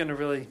George is going to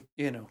really,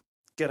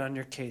 get on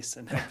your case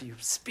and help you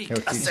speak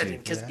Ossetian,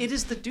 because it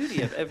is the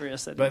duty of every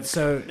Ossetian. But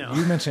so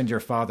you mentioned your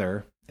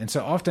father, and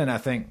so often I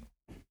think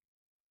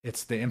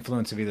it's the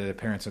influence of either the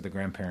parents or the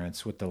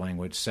grandparents with the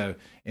language. So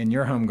in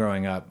your home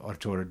growing up,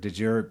 Artur, did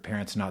your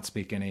parents not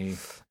speak any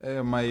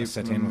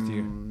Ossetian with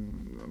you?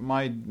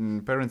 My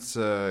parents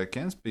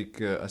can speak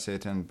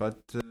Ossetian, but...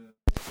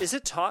 Is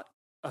it taught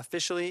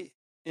officially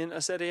in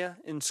Ossetia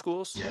in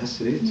schools? Yes,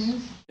 it is.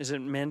 Yes. Is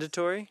it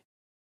mandatory?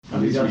 At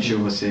least we show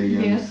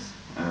Ossetian. Yes.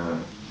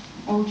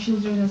 All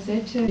children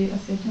Ossetia, the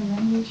Ossetian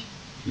language.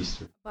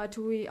 History. But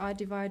we are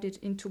divided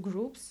into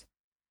groups.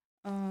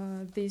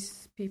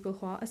 These people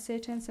who are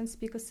Ossetians and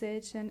speak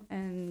Ossetian,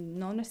 and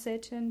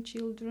non-Ossetian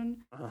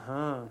children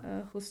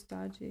who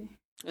study.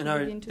 And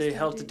are they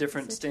held to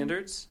different Ossetian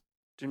standards?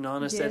 Do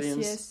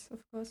non-Ossetians? Yes,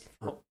 of course.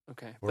 Oh,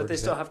 okay. But they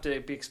still have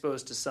to be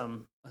exposed to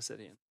some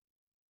Ossetian.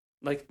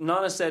 Like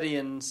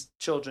non-Ossetians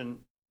children,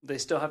 they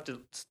still have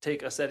to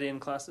take Ossetian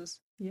classes?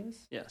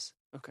 Yes. Yes.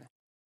 Okay.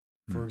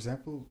 For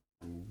example,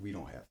 we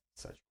don't have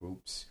such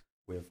groups.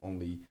 We have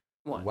only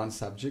one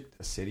subject,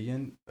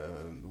 Ossetian.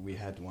 We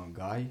had one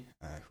guy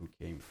who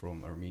came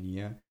from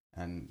Armenia,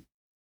 and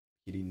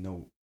he didn't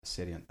know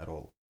Ossetian at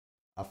all.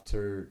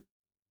 After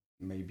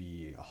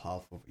maybe a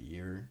half of a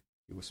year,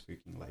 he was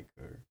speaking like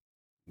a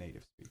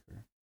native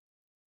speaker.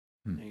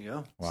 There you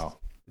go. Wow.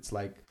 It's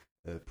like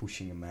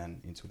pushing a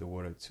man into the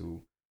water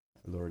to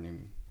learn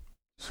him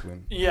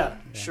swim. Yeah,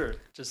 sure.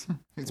 Just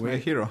it's my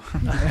hero.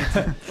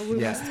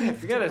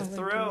 You gotta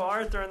throw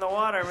Arthur in the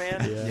water,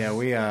 man. Yeah,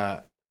 we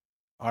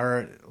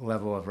our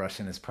level of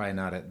Russian is probably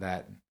not at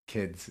that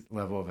kids'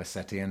 level of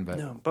Ossetian, but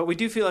no, but we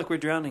do feel like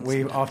we're drowning. We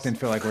sometimes. often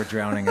feel like we're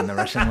drowning in the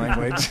Russian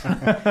language.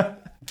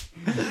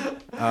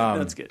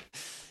 That's good.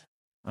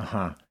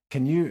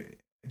 Can you,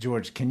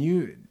 George?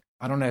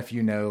 I don't know if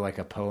you know like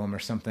a poem or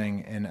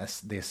something in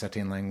the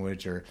Ossetian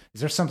language, or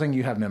is there something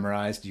you have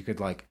memorized you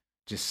could like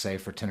just say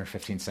for 10 or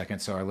 15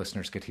 seconds so our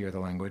listeners could hear the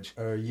language?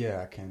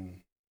 Yeah, I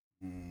can.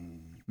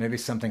 Maybe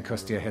something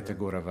Kostya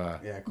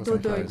Hitagurova. Yeah, Kostya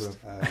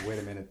Hitagurova. Wait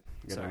a minute.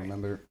 Gotta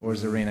remember. Or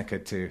Zarina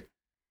could too.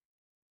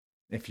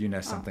 If you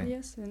know something.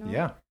 Yes, I know.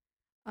 Yeah.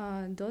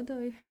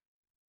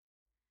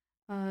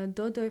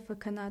 Dodoi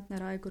verkanat na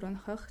Raiguran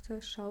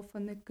Hechte, schau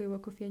van ik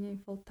kofienin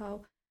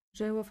voltau,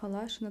 Ževo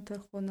falaš na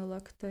terhona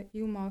lakta,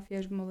 i umaf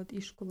ježmalad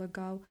iško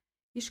lagau,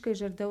 iška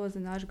žerdeva za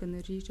našga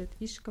narižet,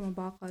 iška ma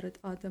baqaret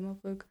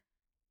Adamovig.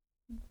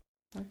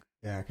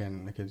 Yeah, I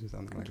can do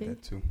something like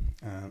that too.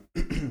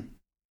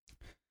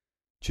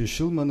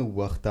 Чешилману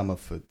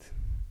вахтамафд,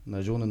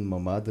 на жонен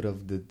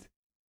мамадравдд,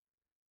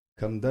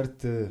 kam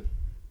darte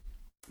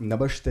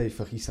nabashtei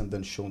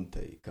fachisandan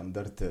shontei, kam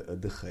darte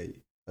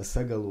adchei,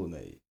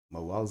 asagalonei,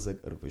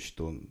 mawalzak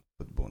arvishton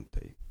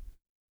podbontei.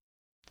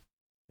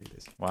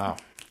 Wow.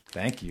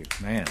 Thank you,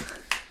 man.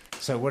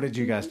 So what did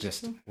you guys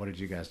just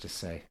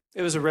say?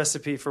 It was a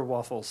recipe for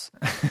waffles.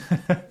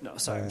 No,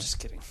 sorry, I'm just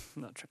kidding.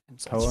 I'm not tripping.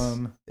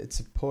 Poem. It's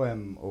a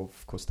poem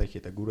of Kostya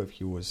Hitagurov.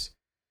 He was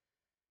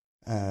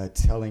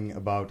telling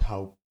about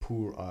how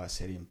poor are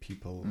Ossetian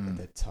people at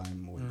that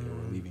time when they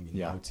were living in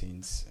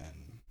mountains,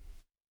 and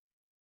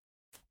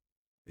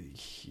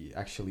he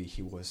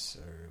was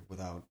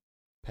without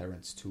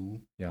parents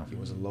too. Yeah. He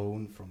was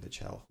alone from the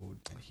childhood,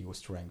 and he was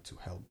trying to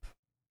help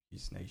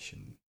his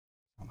nation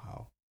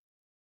somehow.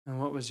 And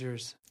what was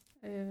yours?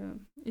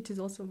 It is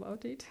also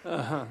about it.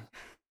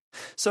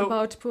 So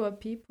about poor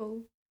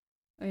people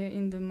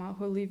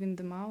who live in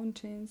the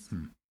mountains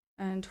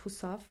and who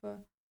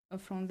suffer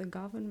from the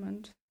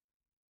government.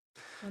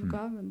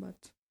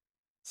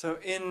 So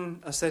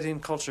in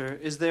Ossetian culture,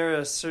 is there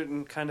a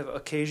certain kind of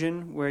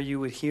occasion where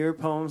you would hear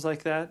poems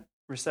like that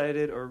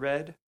recited or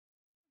read?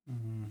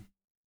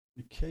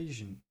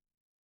 Occasion.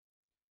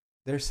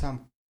 There's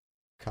some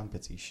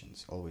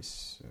competitions,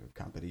 always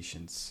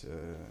competitions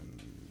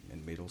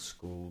in middle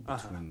school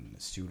between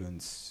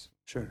students.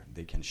 Sure.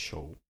 They can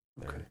show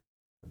their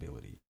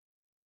ability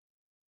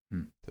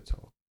to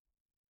talk.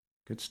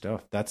 Good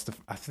stuff.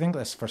 I think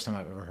that's the first time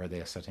I've ever heard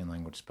the Ossetian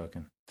language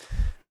spoken.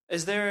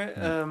 Is there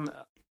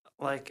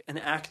like an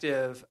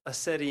active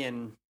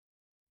Ossetian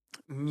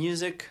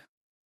music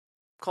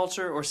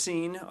culture or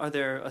scene? Are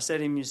there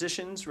Ossetian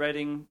musicians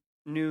writing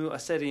new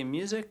Ossetian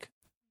music?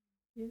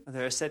 Yeah. Are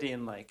there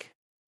Ossetian like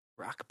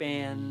rock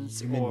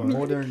bands or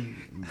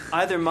modern,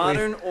 either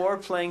modern or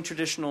playing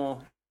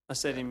traditional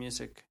Ossetian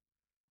music?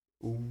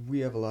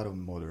 We have a lot of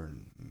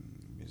modern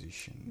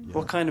musicians. Yeah.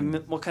 What kind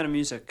of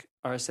music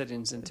are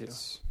Ossetians into?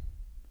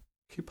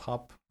 Hip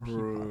hop.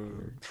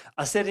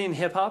 Ossetian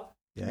hip hop?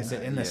 Yeah. Is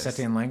it in the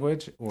Ossetian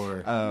language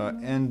or?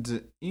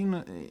 And in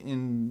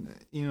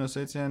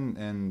Ossetian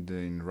and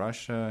in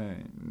Russia,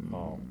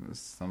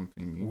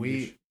 something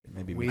English.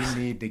 We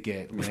need to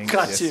get links,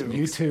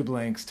 YouTube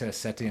links to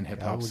Ossetian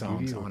hip hop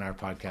songs on our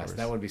podcast.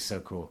 That would be so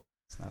cool.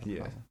 It's not a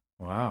problem.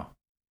 Wow.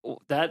 Well,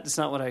 that's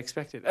not what I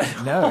expected.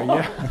 No,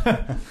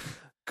 yeah.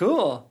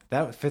 Cool.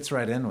 That fits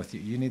right in with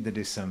you. You need to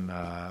do some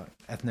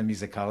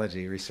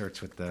ethnomusicology research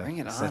with the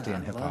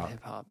Ossetian hip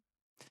hop.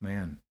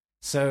 Man.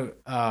 So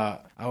I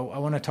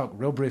want to talk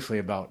real briefly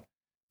about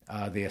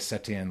the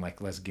Ossetian like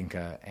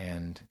Lezginka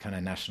and kind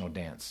of national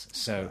dance.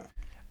 So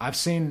I've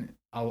seen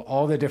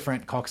all the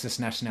different Caucasus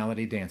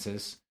nationality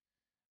dances.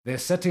 The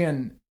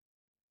Ossetian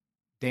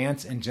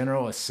dance in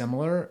general is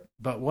similar,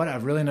 but what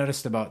I've really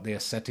noticed about the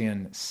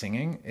Ossetian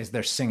singing is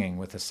they're singing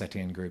with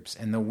Ossetian groups,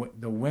 and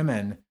the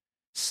women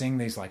sing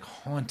these like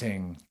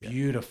haunting,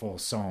 beautiful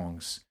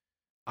songs.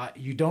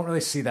 You don't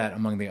really see that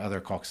among the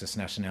other Caucasus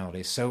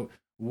nationalities. So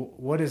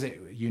what is it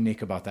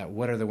unique about that?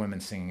 What are the women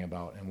singing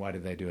about, and why do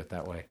they do it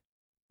that way?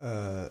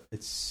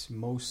 It's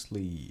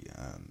mostly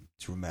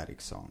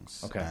dramatic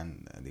songs,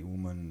 and the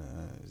woman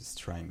is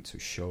trying to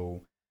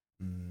show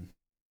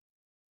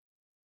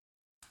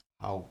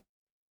how,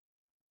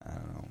 I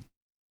don't know,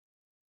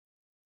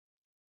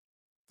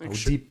 how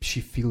deep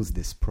she feels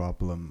this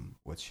problem,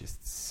 what she's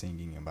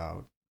singing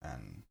about,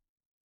 and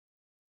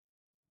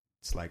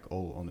it's like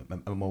all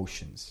on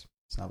emotions.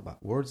 It's not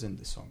about words in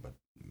the song, but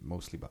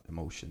mostly about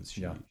emotions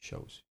she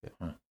shows.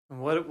 Yeah.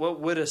 What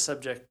would the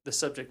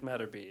subject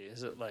matter be?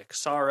 Is it like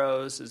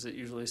sorrows? Is it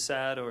usually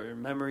sad or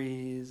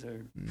memories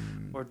or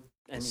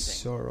anything?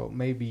 Sorrow,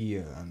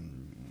 maybe.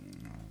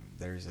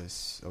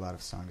 There's a lot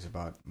of songs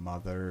about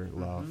mother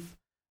love,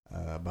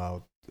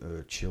 about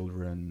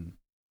children,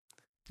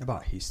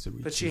 about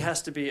history. But she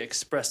has to be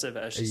expressive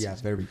as she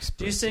sings. Very expressive.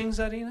 Do you sing,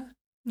 Zarina?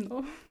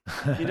 No.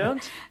 You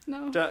don't?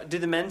 No. Do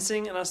the men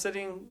sing in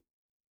Ossetian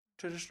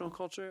traditional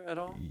culture at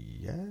all?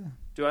 Yeah.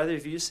 Do either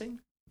of you sing?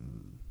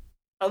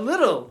 A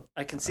little.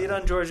 I can see it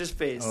on George's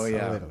face. Oh,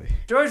 yeah.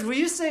 George, will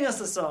you sing us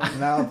a song?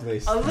 No,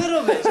 please. A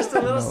little bit. Just a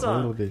little song. A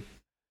little bit.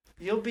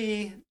 You'll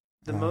be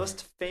The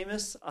most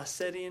famous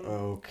Ossetian.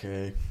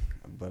 Okay,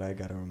 but I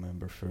gotta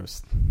remember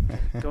first.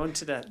 Go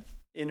into that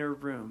inner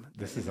room.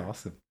 This is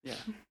awesome. Yeah.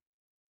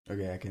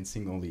 Okay, I can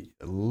sing only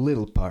a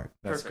little part.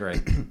 That's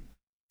Perfect. great.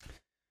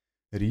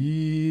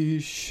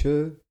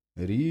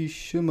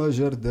 Rische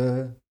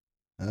majerde,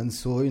 en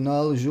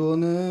soinal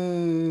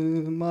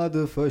jone,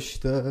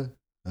 madefashta,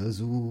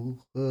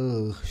 azuchshaya.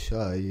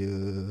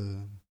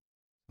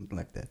 Something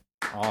like that.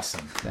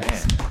 Awesome. Man,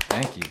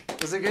 thank you.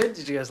 Was it good?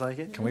 Did you guys like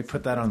it? Can we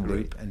put that on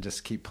loop and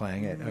just keep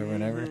playing it over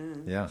and over?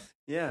 Yeah.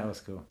 Yeah. That was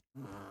cool.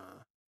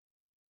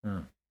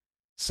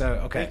 So,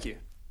 okay. Thank you.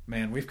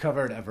 Man, we've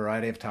covered a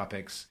variety of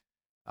topics.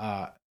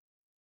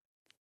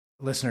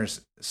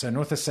 Listeners, so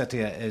North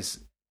Ossetia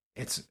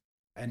it's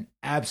an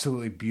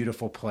absolutely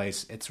beautiful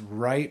place. It's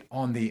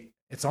on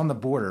the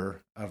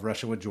border of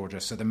Russia with Georgia.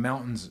 So the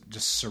mountains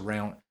just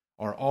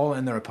are all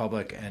in the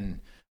republic, and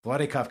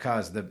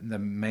Vladikavkaz, the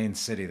main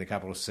city, the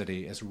capital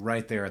city, is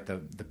right there at the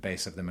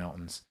base of the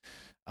mountains.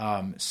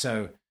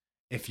 So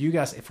if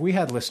we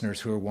had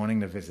listeners who are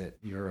wanting to visit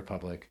your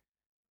republic,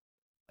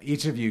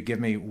 each of you give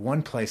me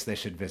one place they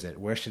should visit.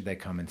 Where should they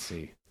come and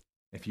see?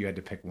 If you had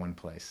to pick one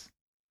place.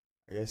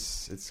 I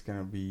guess it's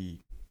gonna be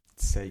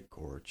Tsay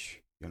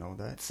Gorge. You know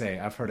that? Tsay,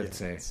 I've heard it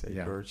say. Tsay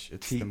Gorge.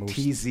 It's the most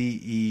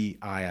Tzei,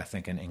 I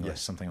think in English,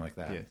 Yes. something like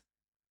that. Yes.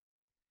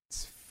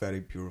 It's a very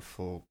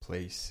beautiful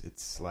place.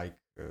 It's like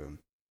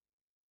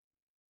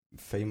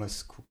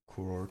famous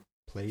kurort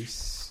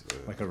place.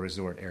 Like a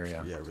resort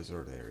area. Yeah,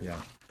 resort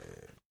area.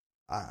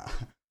 Yeah.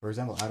 For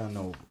example, I don't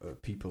know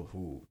people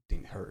who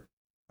didn't heard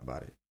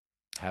about it.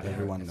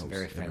 Everyone knows. It's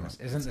very famous.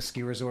 Isn't the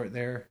ski resort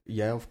there?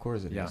 Yeah, of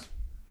course it is.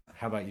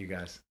 How about you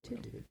guys?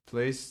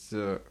 Place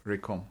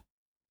Rikom.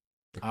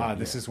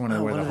 This is one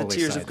of where one the of the holy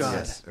Tears sites. of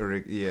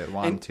God. Yes,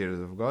 one Tears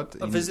of God.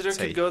 A visitor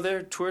could go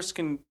there. Tourists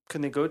can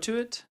they go to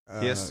it?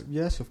 Yes.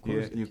 Yes, of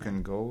course. Yeah, you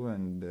can go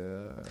and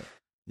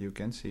you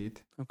can see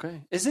it.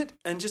 Okay. Is it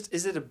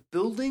a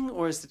building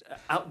or is it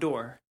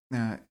outdoor?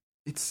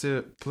 It's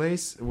a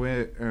place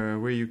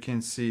where you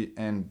can see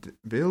and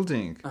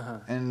building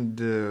and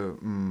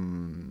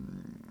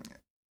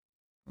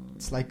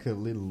it's like a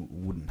little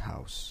wooden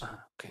house.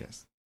 Okay.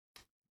 Yes.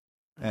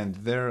 And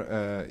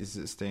there is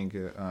staying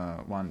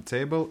one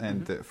table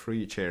and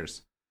 3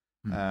 chairs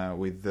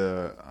with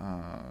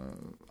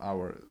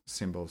our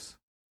symbols.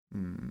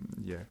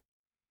 Yeah.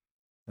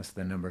 That's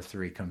the number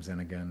 3 comes in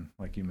again,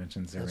 like you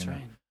mentioned, Zarina. That's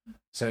right.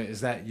 So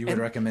is that you would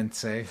recommend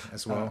Tsay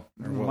as well?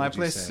 My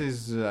place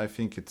is, I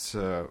think it's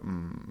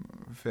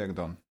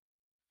Fegdon.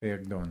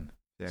 Fegdon.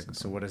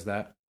 So what is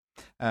that?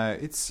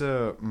 It's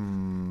a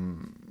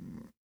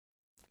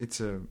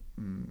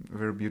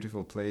very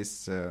beautiful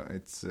place.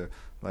 It's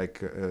like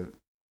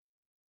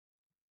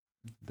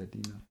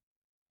Долина.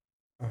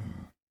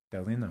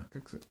 Долина.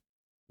 Как это?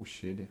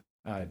 Ущелье.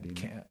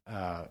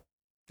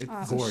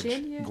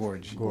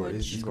 Gorge.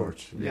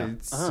 Gorge. Yeah.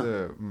 It's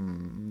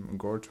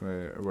gorge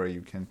where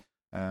you can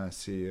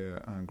see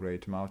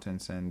great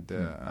mountains, and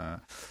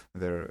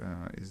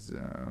there is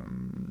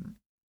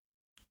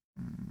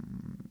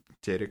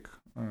Terek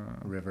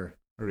River.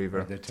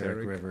 The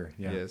Terek River.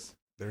 Yeah. Yes.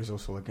 There's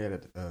also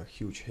located a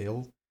huge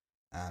hill,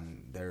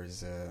 and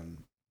there's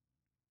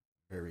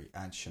very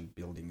ancient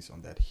buildings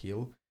on that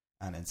hill,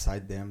 and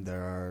inside them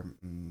there are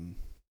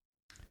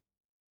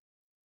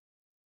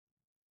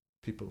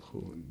people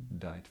who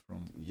died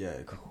from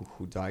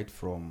who died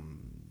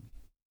from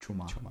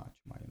Chuma,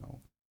 you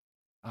know.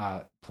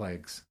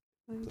 Plagues.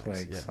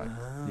 Plagues.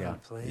 Yeah.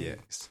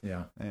 Plagues.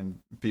 Yeah. And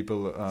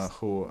people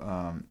who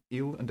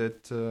ill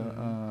that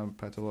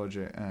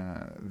pathology,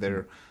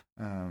 they're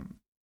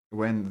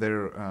when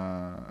they're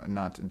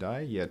not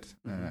die yet,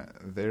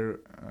 they're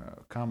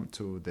come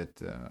to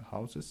that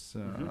houses.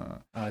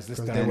 Is this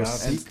they were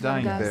sick,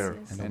 dying there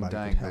and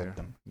dying could help there.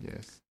 them.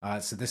 Yes.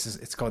 So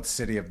it's called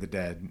City of the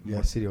Dead.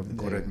 Yeah, City of the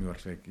Gorod Dead.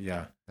 Murtvik.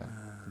 Yeah.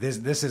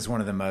 This is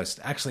one of the most.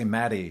 Actually,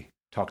 Maddie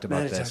talked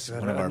about this.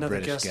 One of our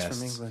British guests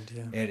from England.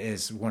 Yeah. It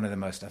is one of the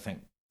most, I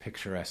think,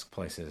 picturesque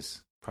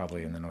places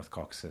probably in the North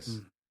Caucasus.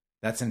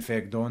 That's in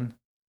Fegdon.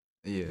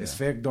 Yeah. Is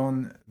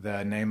Fegdon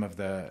the name of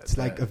the? It's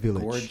like a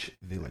village. Gorge?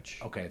 Village.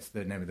 Okay, it's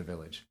the name of the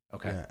village.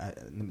 Okay. Yeah,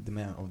 the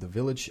name of the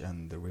village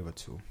and the river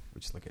too,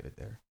 which is located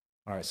there.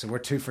 All right, so we're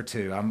 2 for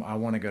 2. I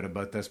want to go to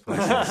both those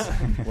places.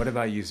 What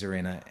about you,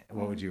 Zarina?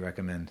 What would you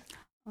recommend?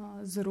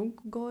 Zruk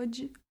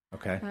Gorge.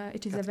 Okay.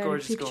 It is That's a very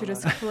gorgeous going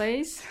picturesque on.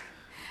 place,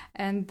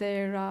 and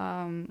there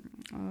are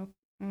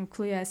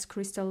clear as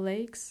crystal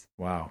lakes.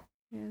 Wow.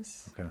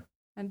 Yes. Okay.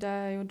 And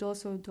I would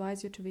also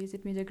advise you to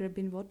visit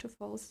Midagrebin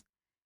waterfalls.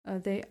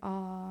 They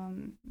are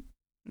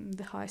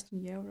the highest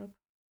in Europe.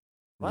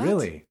 What?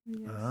 Really?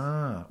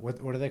 Yes.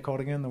 What are they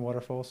called again? The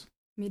waterfalls?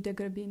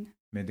 Midagrebin.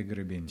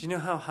 Medigrebin. Do you know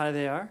how high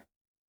they are?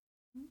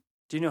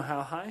 Do you know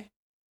how high?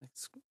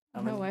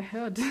 No, I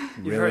heard.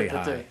 Really heard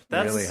that high.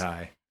 that's- Really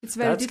high. It's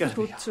very That's gotta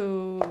be difficult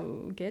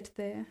to get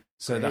there.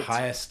 So the Great.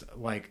 highest,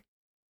 like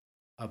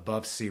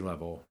above sea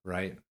level,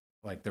 right?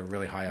 Like they're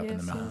really high up in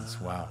the Yes, mountains.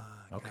 yes. Wow.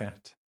 Got Okay.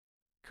 it.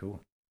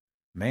 Cool.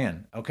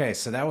 Man. Okay.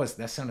 So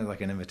that sounded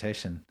like an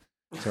invitation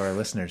to our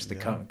listeners to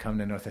come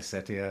to North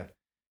Ossetia.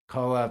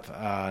 Call up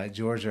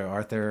George or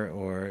Arthur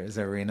or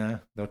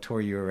Zarina. They'll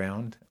tour you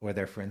around, or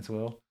their friends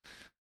will.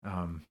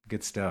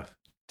 Good stuff.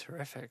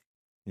 Terrific.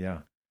 Yeah.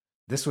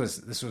 This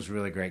was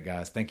really great,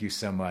 guys. Thank you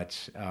so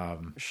much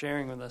for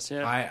sharing with us.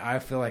 Yeah, I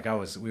feel like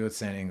we would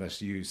say in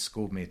English, you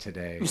schooled me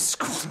today.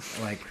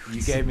 Like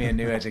you gave me a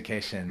new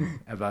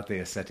education about the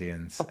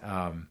Ossetians.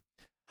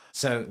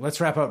 So let's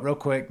wrap up real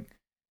quick.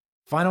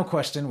 Final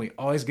question. We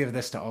always give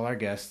this to all our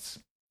guests.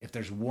 If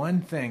there's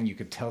one thing you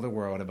could tell the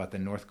world about the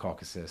North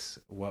Caucasus,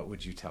 what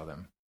would you tell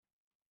them?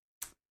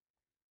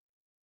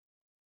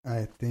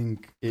 I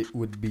think it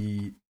would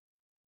be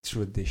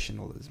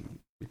traditionalism,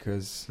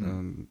 because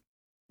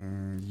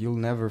you'll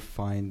never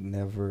find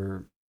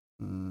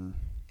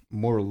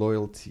more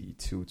loyalty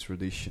to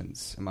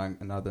traditions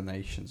among other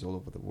nations all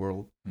over the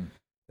world.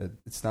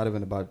 It's not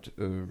even about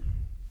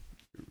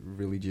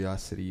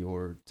religiosity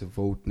or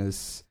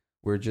devoutness.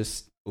 We're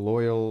just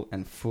loyal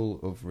and full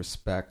of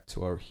respect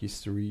to our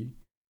history,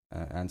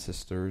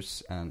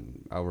 ancestors,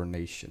 and our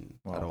nation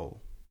at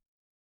all.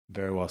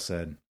 Very well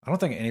said. I don't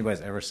think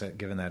anybody's ever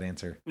given that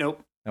answer.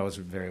 Nope. That was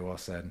very well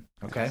said.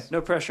 Okay.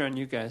 No pressure on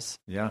you guys.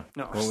 Yeah.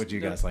 No. What would you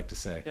guys like to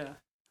say? Yeah.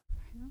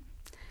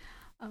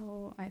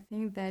 Oh, I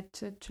think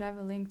that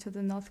traveling to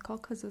the North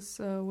Caucasus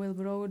will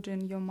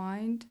broaden your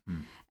mind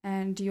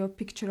and your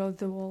picture of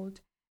the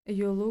world.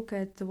 You look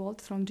at the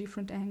world from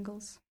different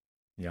angles.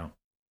 Yeah.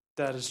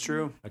 That is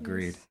true.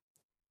 Agreed. Yes.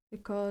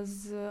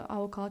 Because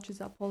our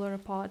cultures are polar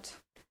apart,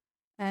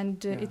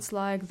 and it's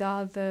like the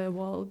other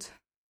world.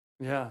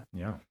 Yeah.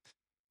 Yeah.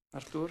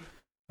 Artur?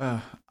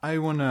 I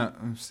want to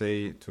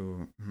say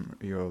to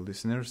your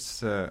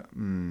listeners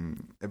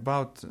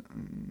about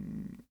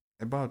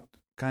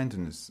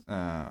kindness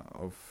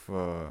of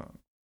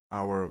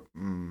our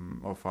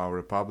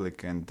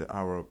republic and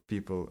our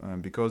people,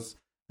 because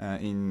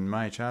in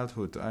my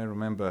childhood I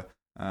remember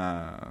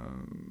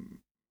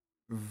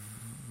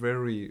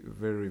very,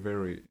 very,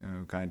 very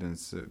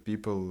kindness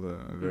people,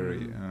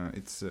 very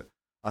it's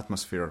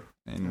atmosphere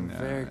in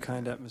very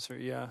kind atmosphere.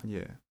 Yeah.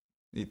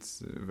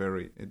 It's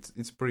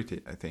it's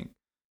pretty. I think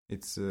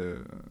it's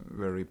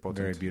very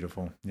important, very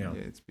beautiful. Yeah,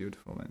 it's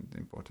beautiful and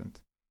important,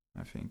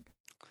 I think.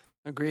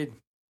 Agreed.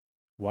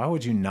 Why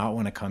would you not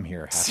want to come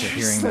here after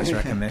hearing those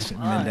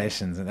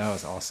recommendations? And that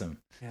was awesome.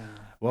 Yeah.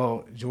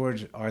 Well,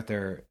 George,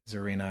 Arthur,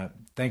 Zarina,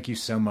 thank you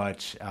so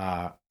much.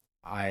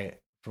 I,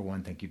 for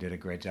one, think you did a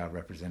great job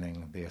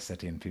representing the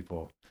Ossetian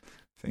people.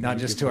 Not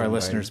just to our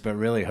listeners, but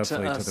really,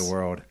 hopefully, to the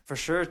world. For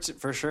sure,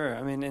 for sure.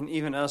 I mean, and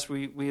even us,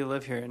 we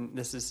live here, and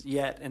this is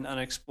yet an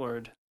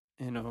unexplored,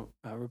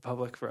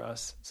 republic for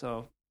us.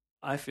 So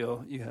I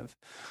feel you have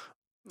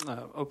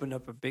opened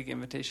up a big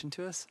invitation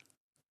to us.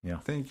 Yeah.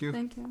 Thank you.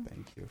 Thank you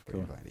for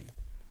inviting.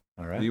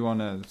 All right. Do you want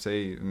to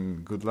say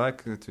good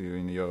luck to you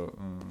in your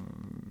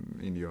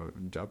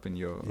job, in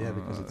your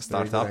because it's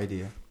startup? A very good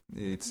idea.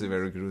 It's a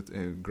very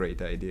good,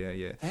 great idea.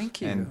 Yeah.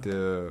 Thank you. And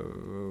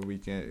we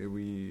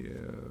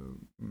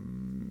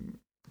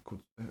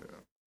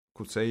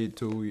could say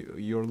to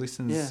your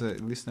listeners,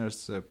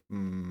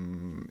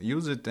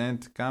 use it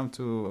and come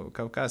to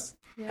Caucasus.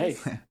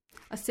 Yes. Hey.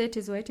 Ossetia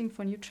is waiting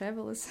for new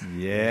travelers.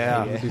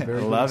 Yeah,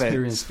 love it.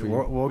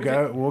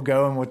 We'll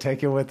go and we'll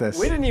take you with us.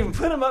 We didn't even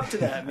put them up to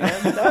that,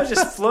 man. That was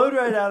just flowed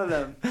right out of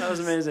them. That was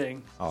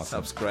amazing. Awesome.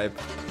 Subscribe.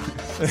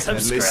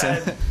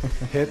 Subscribe.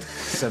 Hit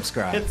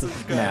subscribe. Hit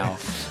subscribe. Now. All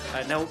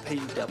right, now we'll pay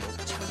you double.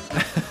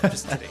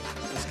 Just kidding.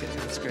 Just kidding.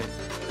 That's great.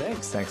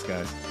 Thanks. Thanks,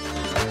 guys.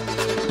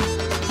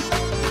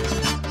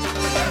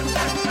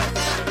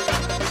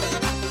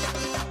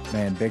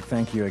 Man, big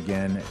thank you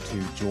again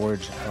to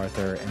George,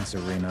 Arthur, and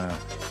Zarina.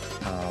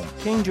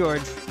 King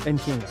George and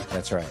King.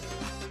 That's right.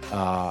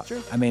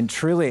 Sure. I mean,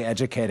 truly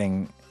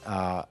educating,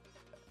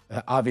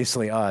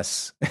 obviously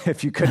us,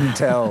 if you couldn't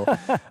tell,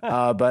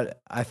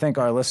 but I think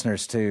our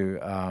listeners too,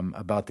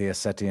 about the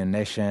Ossetian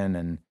nation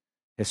and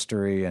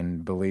history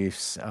and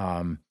beliefs.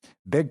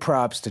 Big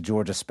props to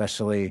George,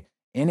 especially.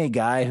 Any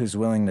guy who's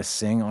willing to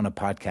sing on a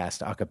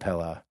podcast a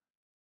cappella.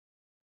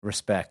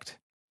 Respect.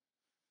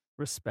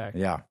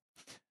 Yeah.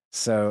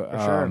 So,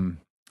 sure.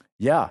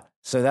 Yeah.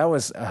 So that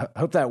was,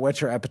 hope that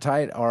whets your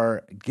appetite,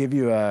 or give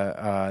you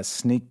a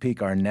sneak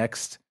peek. Our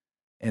next,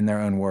 in their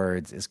own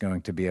words, is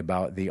going to be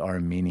about the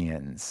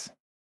Armenians.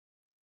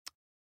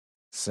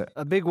 So,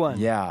 a big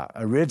one. Yeah.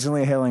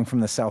 Originally hailing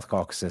from the South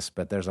Caucasus,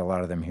 but there's a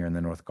lot of them here in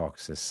the North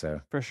Caucasus.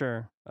 So for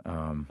sure.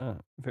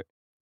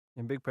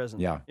 Big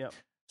presence. Yeah. Yep.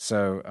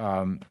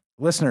 So,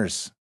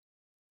 listeners,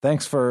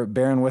 thanks for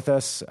bearing with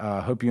us.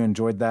 Hope you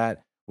enjoyed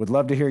that. Would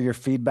love to hear your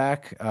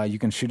feedback. You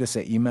can shoot us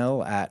an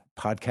email at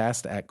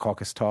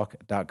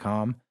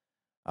podcast@caucustalk.com.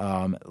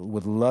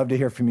 Would love to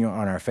hear from you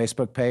on our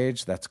Facebook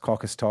page. That's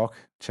Caucus Talk.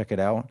 Check it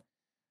out.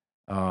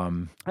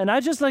 And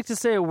I'd just like to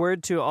say a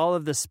word to all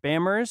of the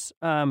spammers,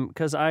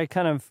 because I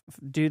kind of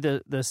do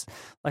this,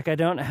 like I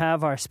don't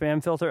have our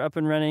spam filter up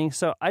and running.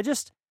 So I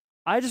just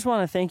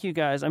want to thank you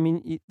guys. I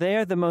mean, they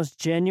are the most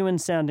genuine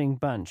sounding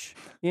bunch.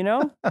 You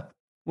know,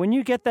 when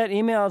you get that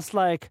email, it's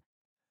like,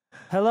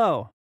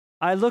 hello.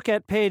 I look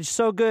at page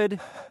so good.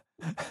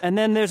 and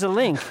then there's a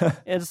link.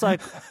 It's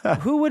like,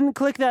 who wouldn't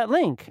click that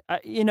link? I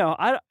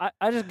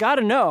just got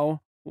to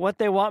know what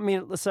they want me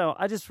to. So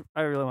I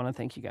really want to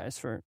thank you guys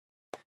for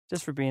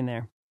being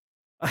there.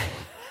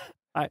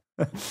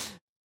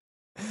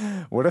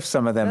 What if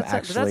some of them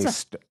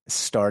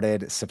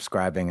started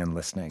subscribing and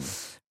listening?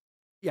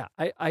 Yeah,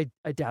 I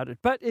doubt it,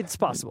 but it's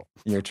possible.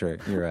 You're true.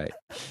 You're right.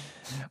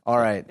 All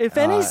right. If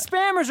any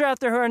spammers are out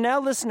there who are now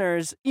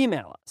listeners,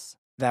 email us.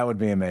 That would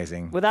be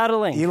amazing. Without a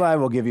link. Eli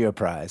will give you a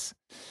prize.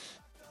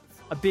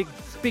 A big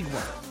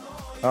one.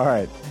 All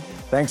right.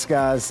 Thanks,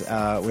 guys.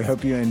 We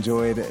hope you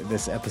enjoyed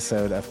this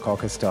episode of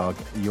Caucasus Talk,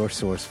 your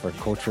source for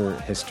culture,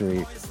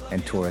 history,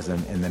 and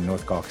tourism in the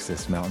North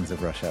Caucasus Mountains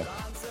of Russia.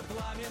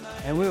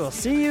 And we will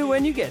see you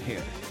when you get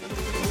here.